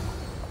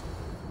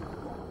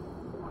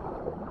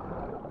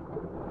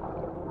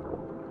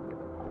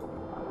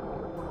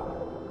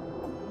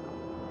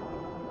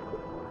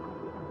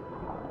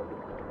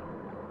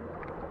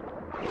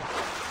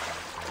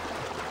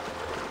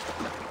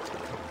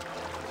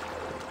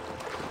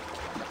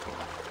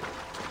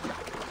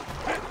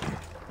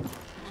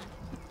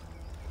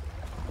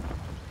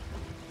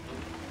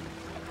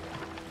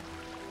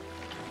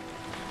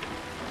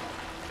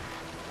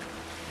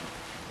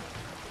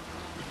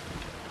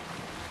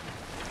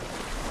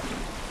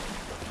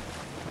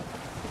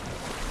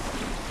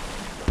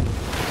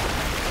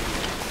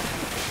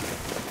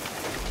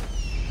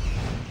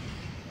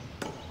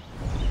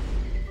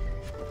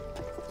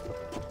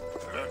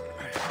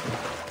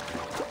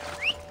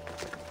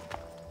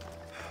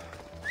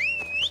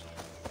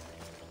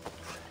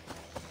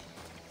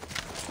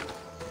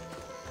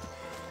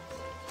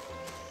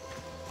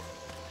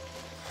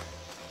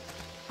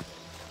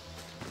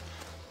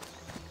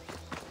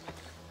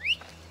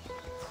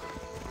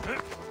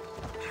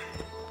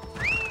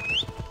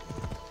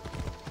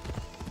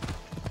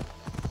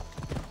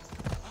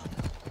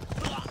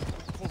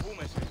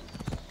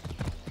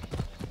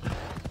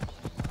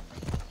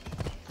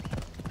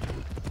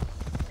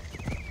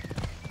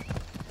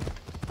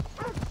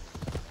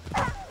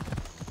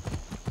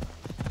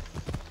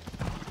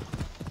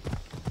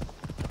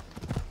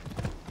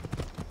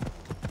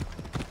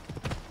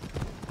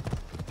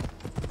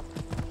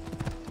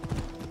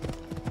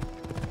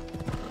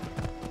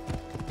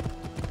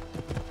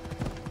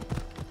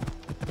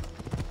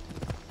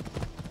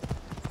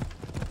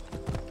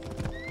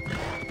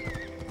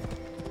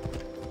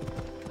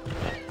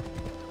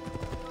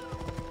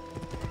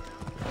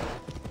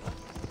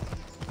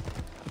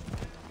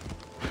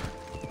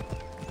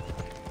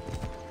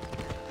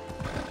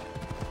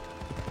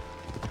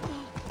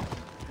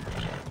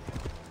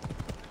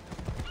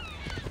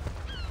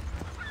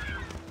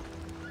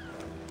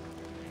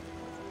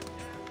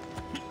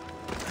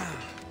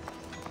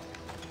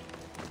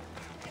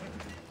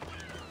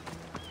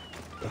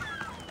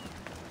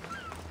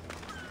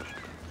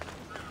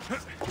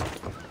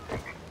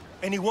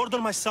 Any word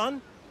on my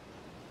son?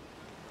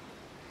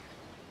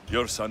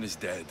 Your son is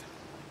dead.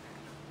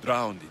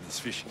 Drowned in his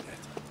fishing net.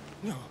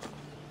 No.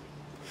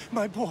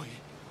 My boy.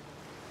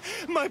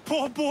 My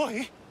poor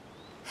boy.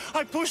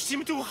 I pushed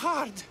him too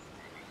hard.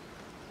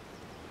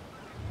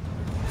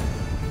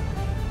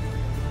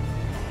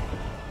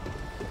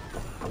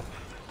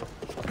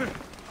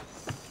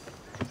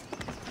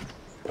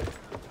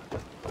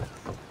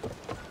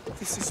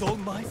 This is all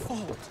my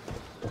fault.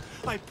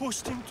 I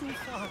pushed him too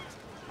hard.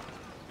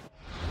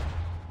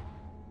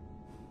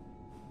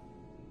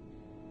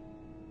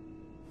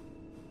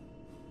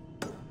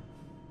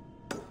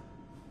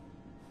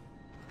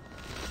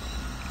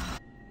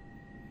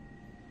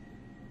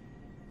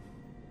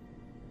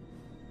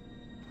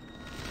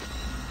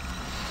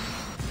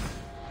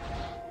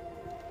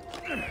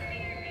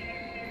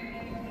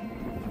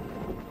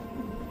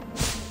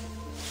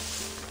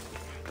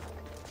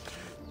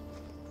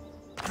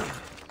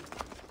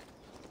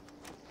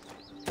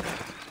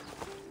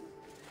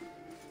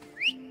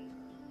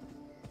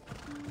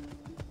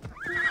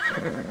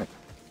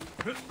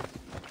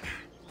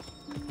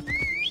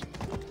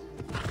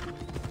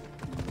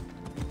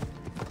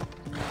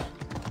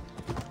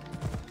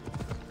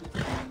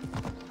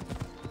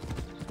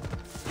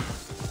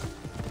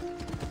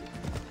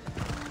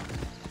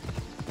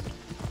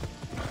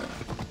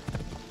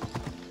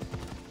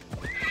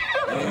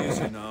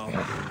 Easy now.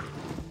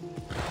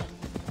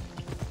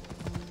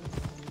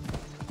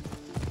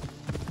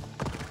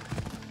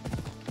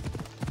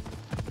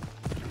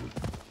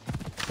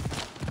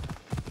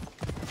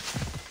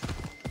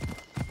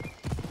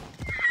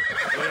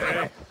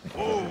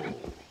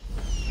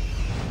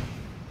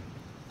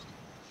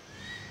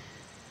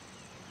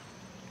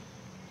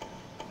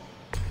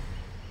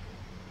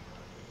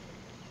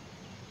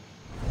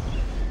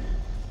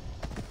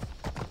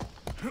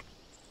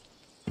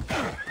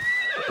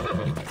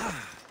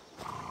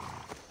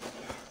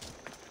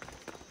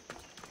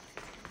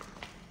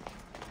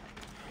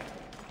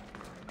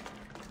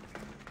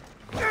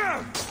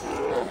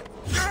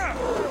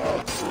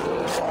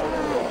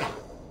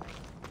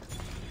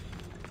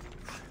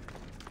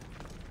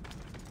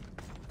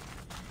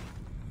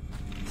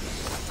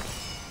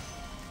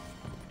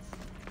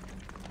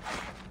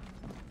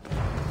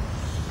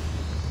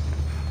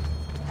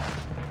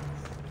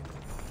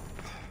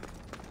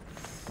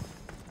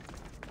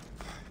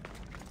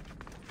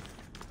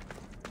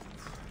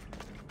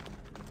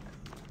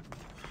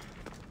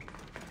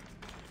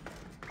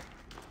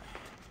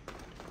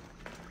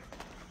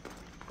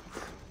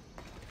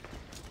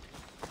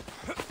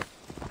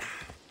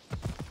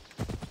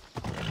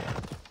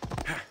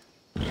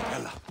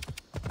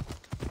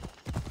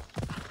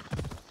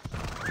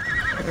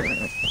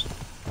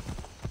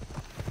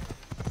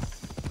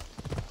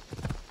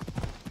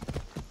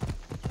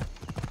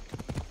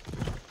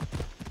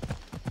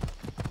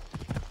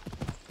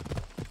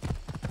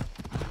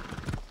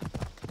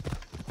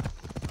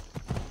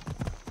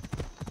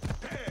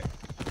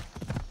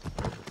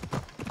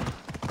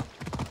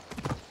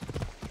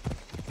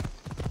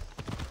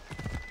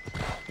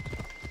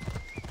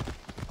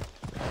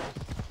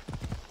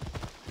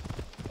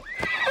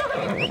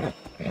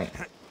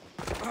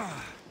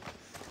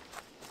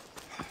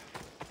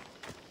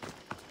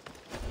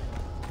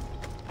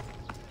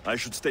 I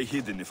should stay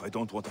hidden if I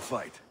don't want to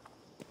fight.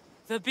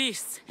 The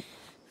beasts.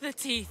 The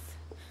teeth.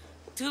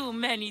 Too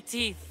many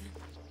teeth.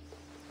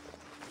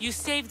 You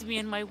saved me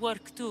in my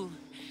work, too.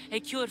 A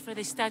cure for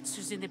the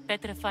statues in the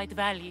Petrified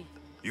Valley.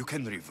 You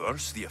can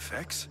reverse the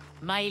effects?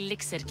 My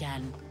elixir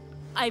can.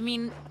 I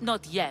mean,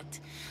 not yet.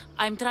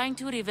 I'm trying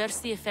to reverse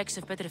the effects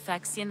of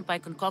petrifaction by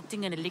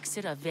concocting an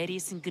elixir of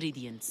various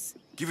ingredients.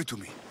 Give it to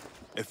me.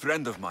 A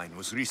friend of mine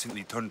was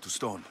recently turned to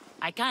stone.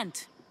 I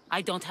can't.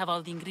 I don't have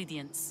all the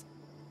ingredients.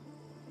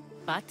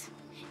 But,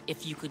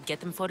 if you could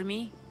get them for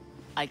me,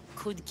 I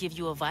could give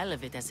you a vial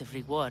of it as a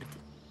reward.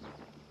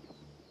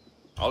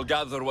 I'll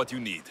gather what you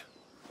need.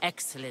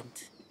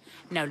 Excellent.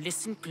 Now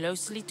listen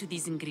closely to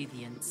these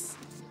ingredients.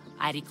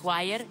 I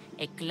require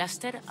a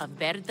cluster of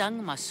bear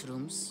dung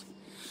mushrooms,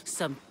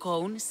 some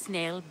cone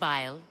snail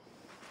bile,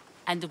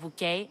 and a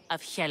bouquet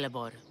of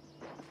hellebore.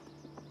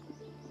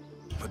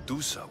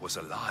 Medusa was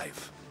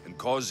alive and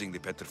causing the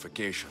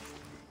petrification.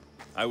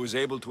 I was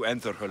able to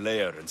enter her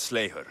lair and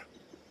slay her.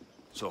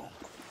 So,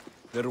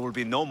 there will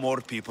be no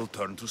more people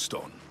turned to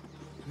stone.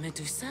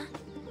 Medusa?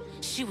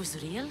 She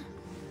was real?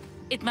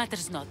 It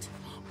matters not.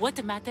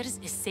 What matters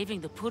is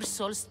saving the poor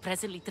souls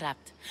presently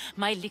trapped.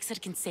 My elixir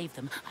can save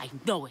them. I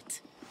know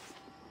it.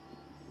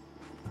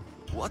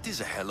 What is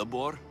a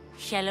hellebore?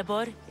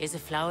 Hellebore is a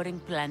flowering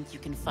plant you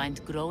can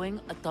find growing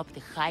atop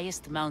the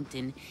highest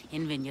mountain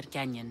in Vineyard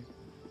Canyon.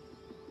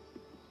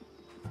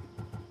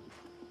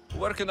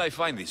 Where can I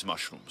find these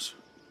mushrooms?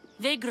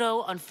 They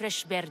grow on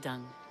fresh bear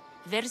dung.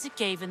 There's a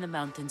cave in the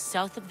mountains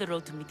south of the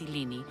road to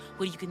Mytilene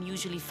where you can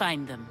usually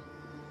find them.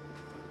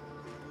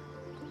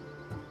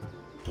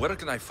 Where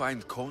can I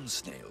find cone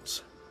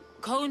snails?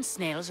 Cone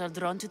snails are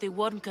drawn to the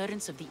warm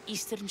currents of the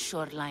eastern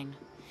shoreline.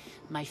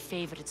 My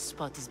favorite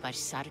spot is by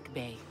Sark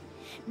Bay.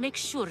 Make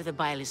sure the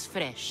bile is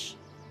fresh.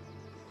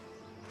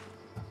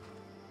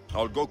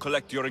 I'll go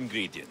collect your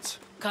ingredients.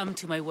 Come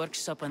to my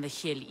workshop on the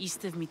hill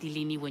east of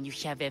Mytilene when you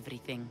have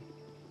everything.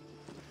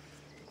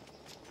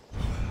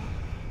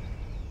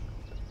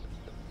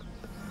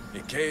 A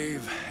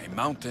cave, a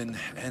mountain,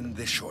 and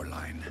the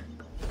shoreline.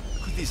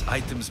 Could these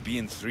items be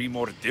in 3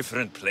 more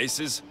different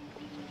places?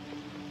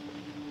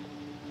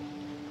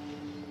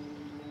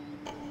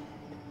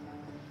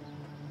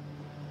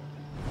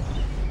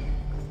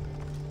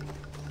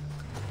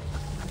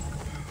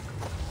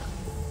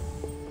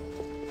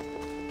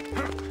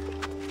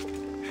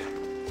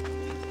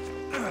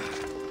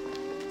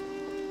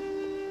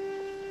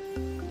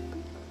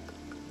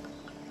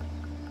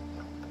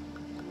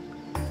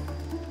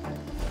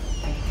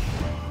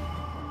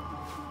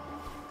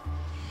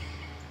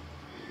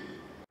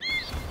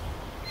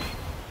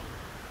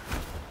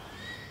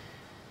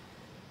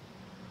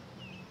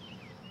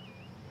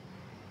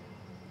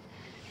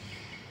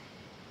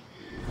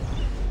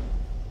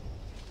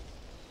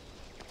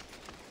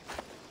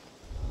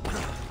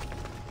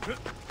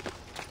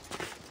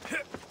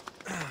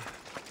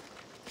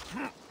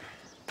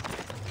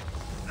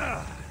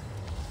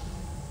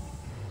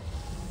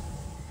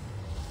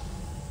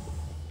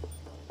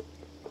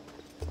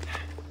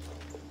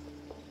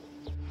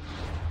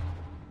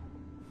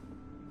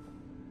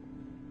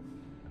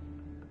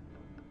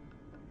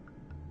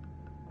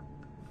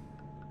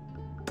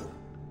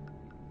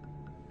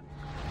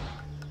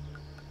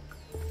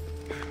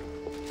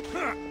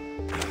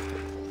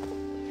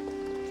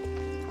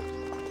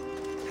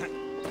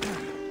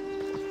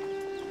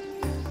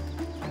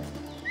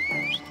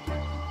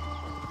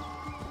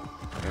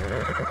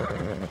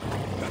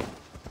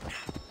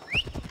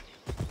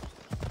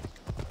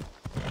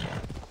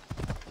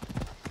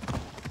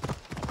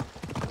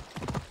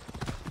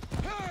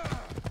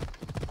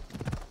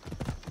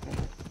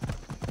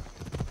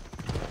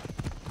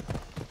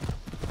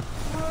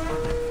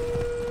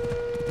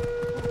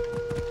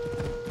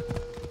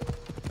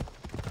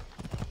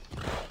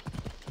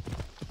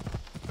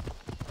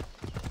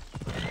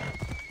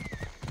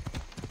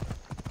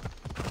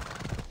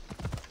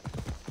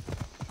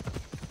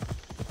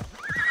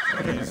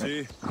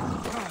 Easy.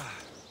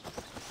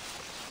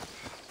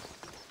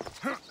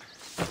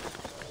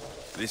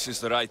 This is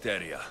the right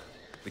area.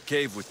 The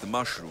cave with the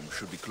mushroom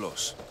should be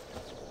close.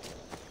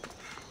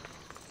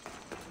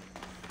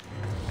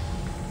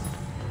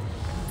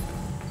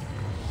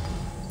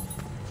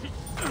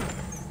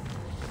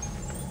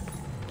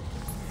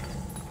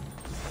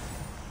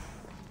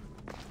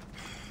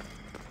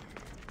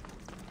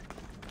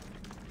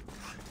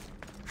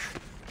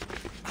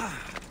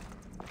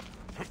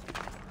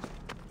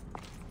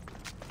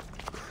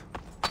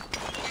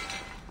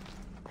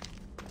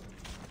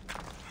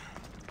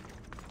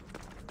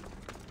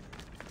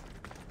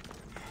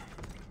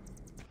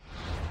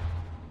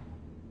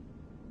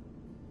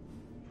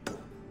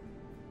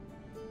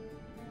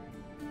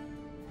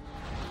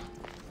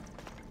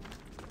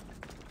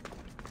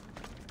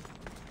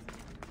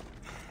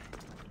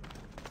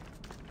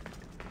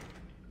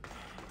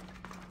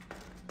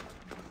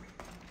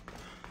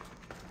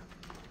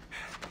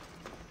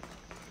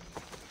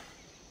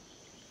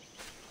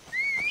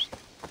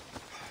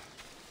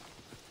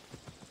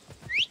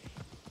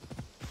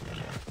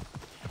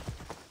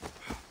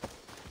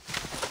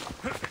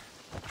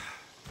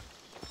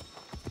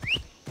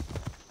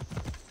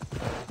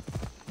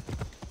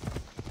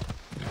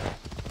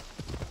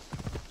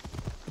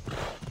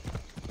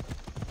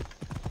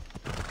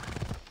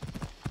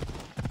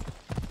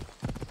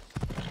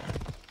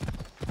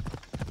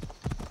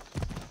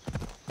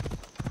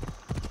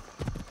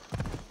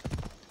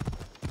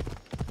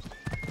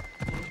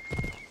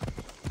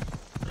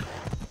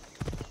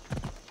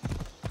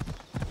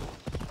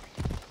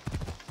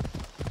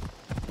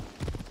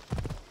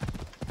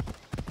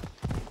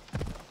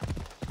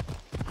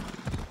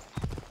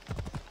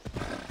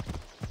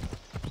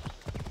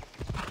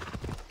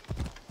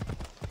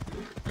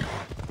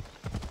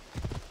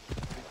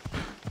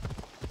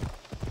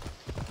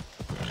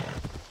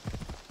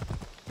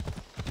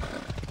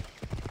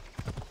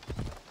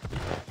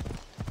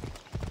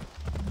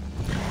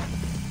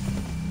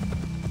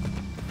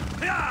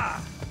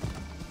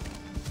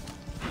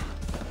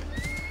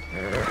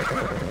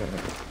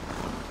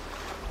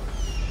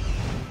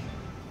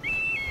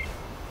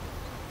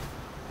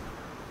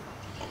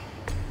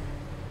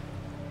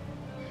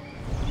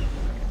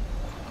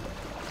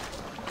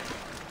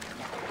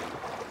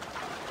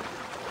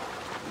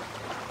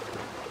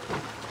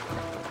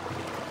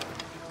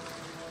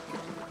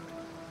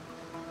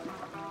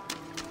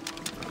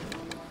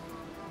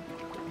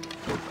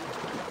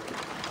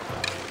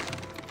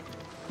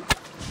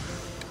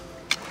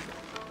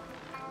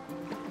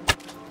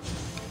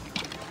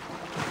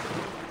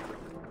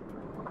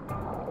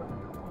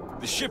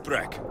 The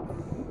shipwreck.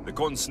 The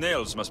corn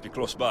snails must be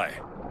close by.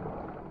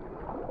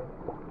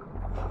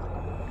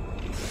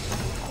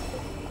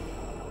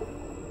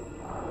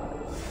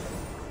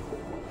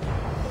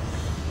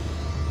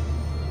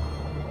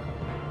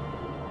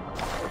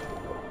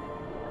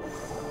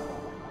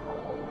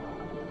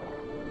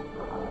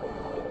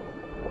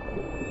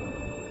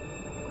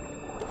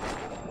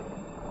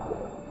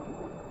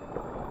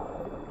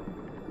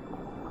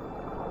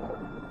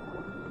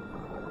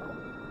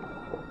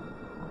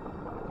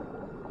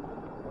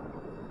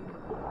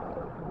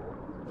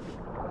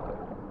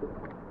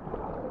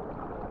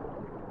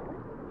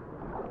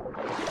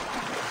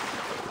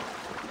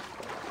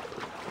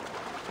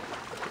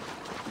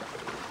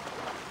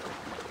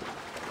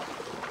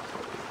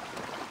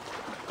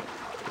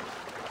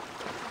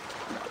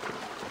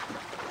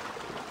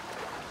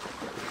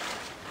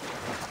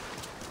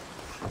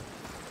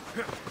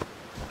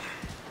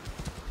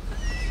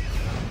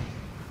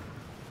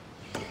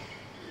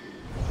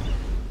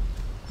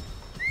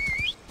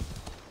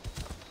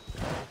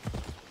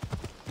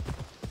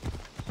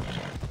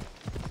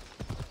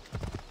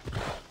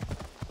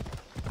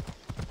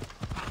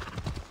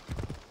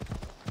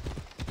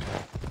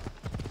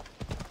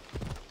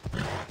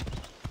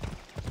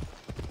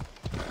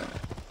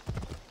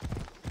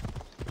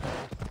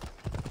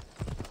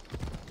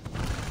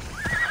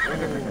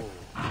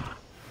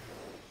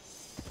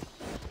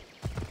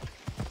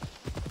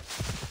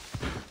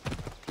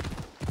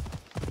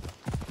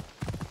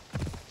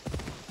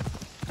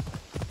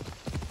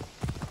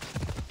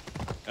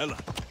 Ella.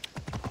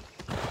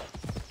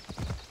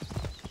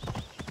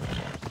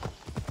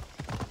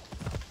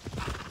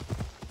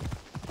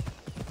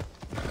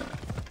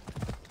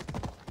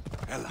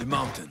 The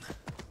mountain.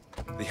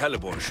 The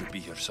hellebore should be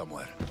here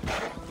somewhere.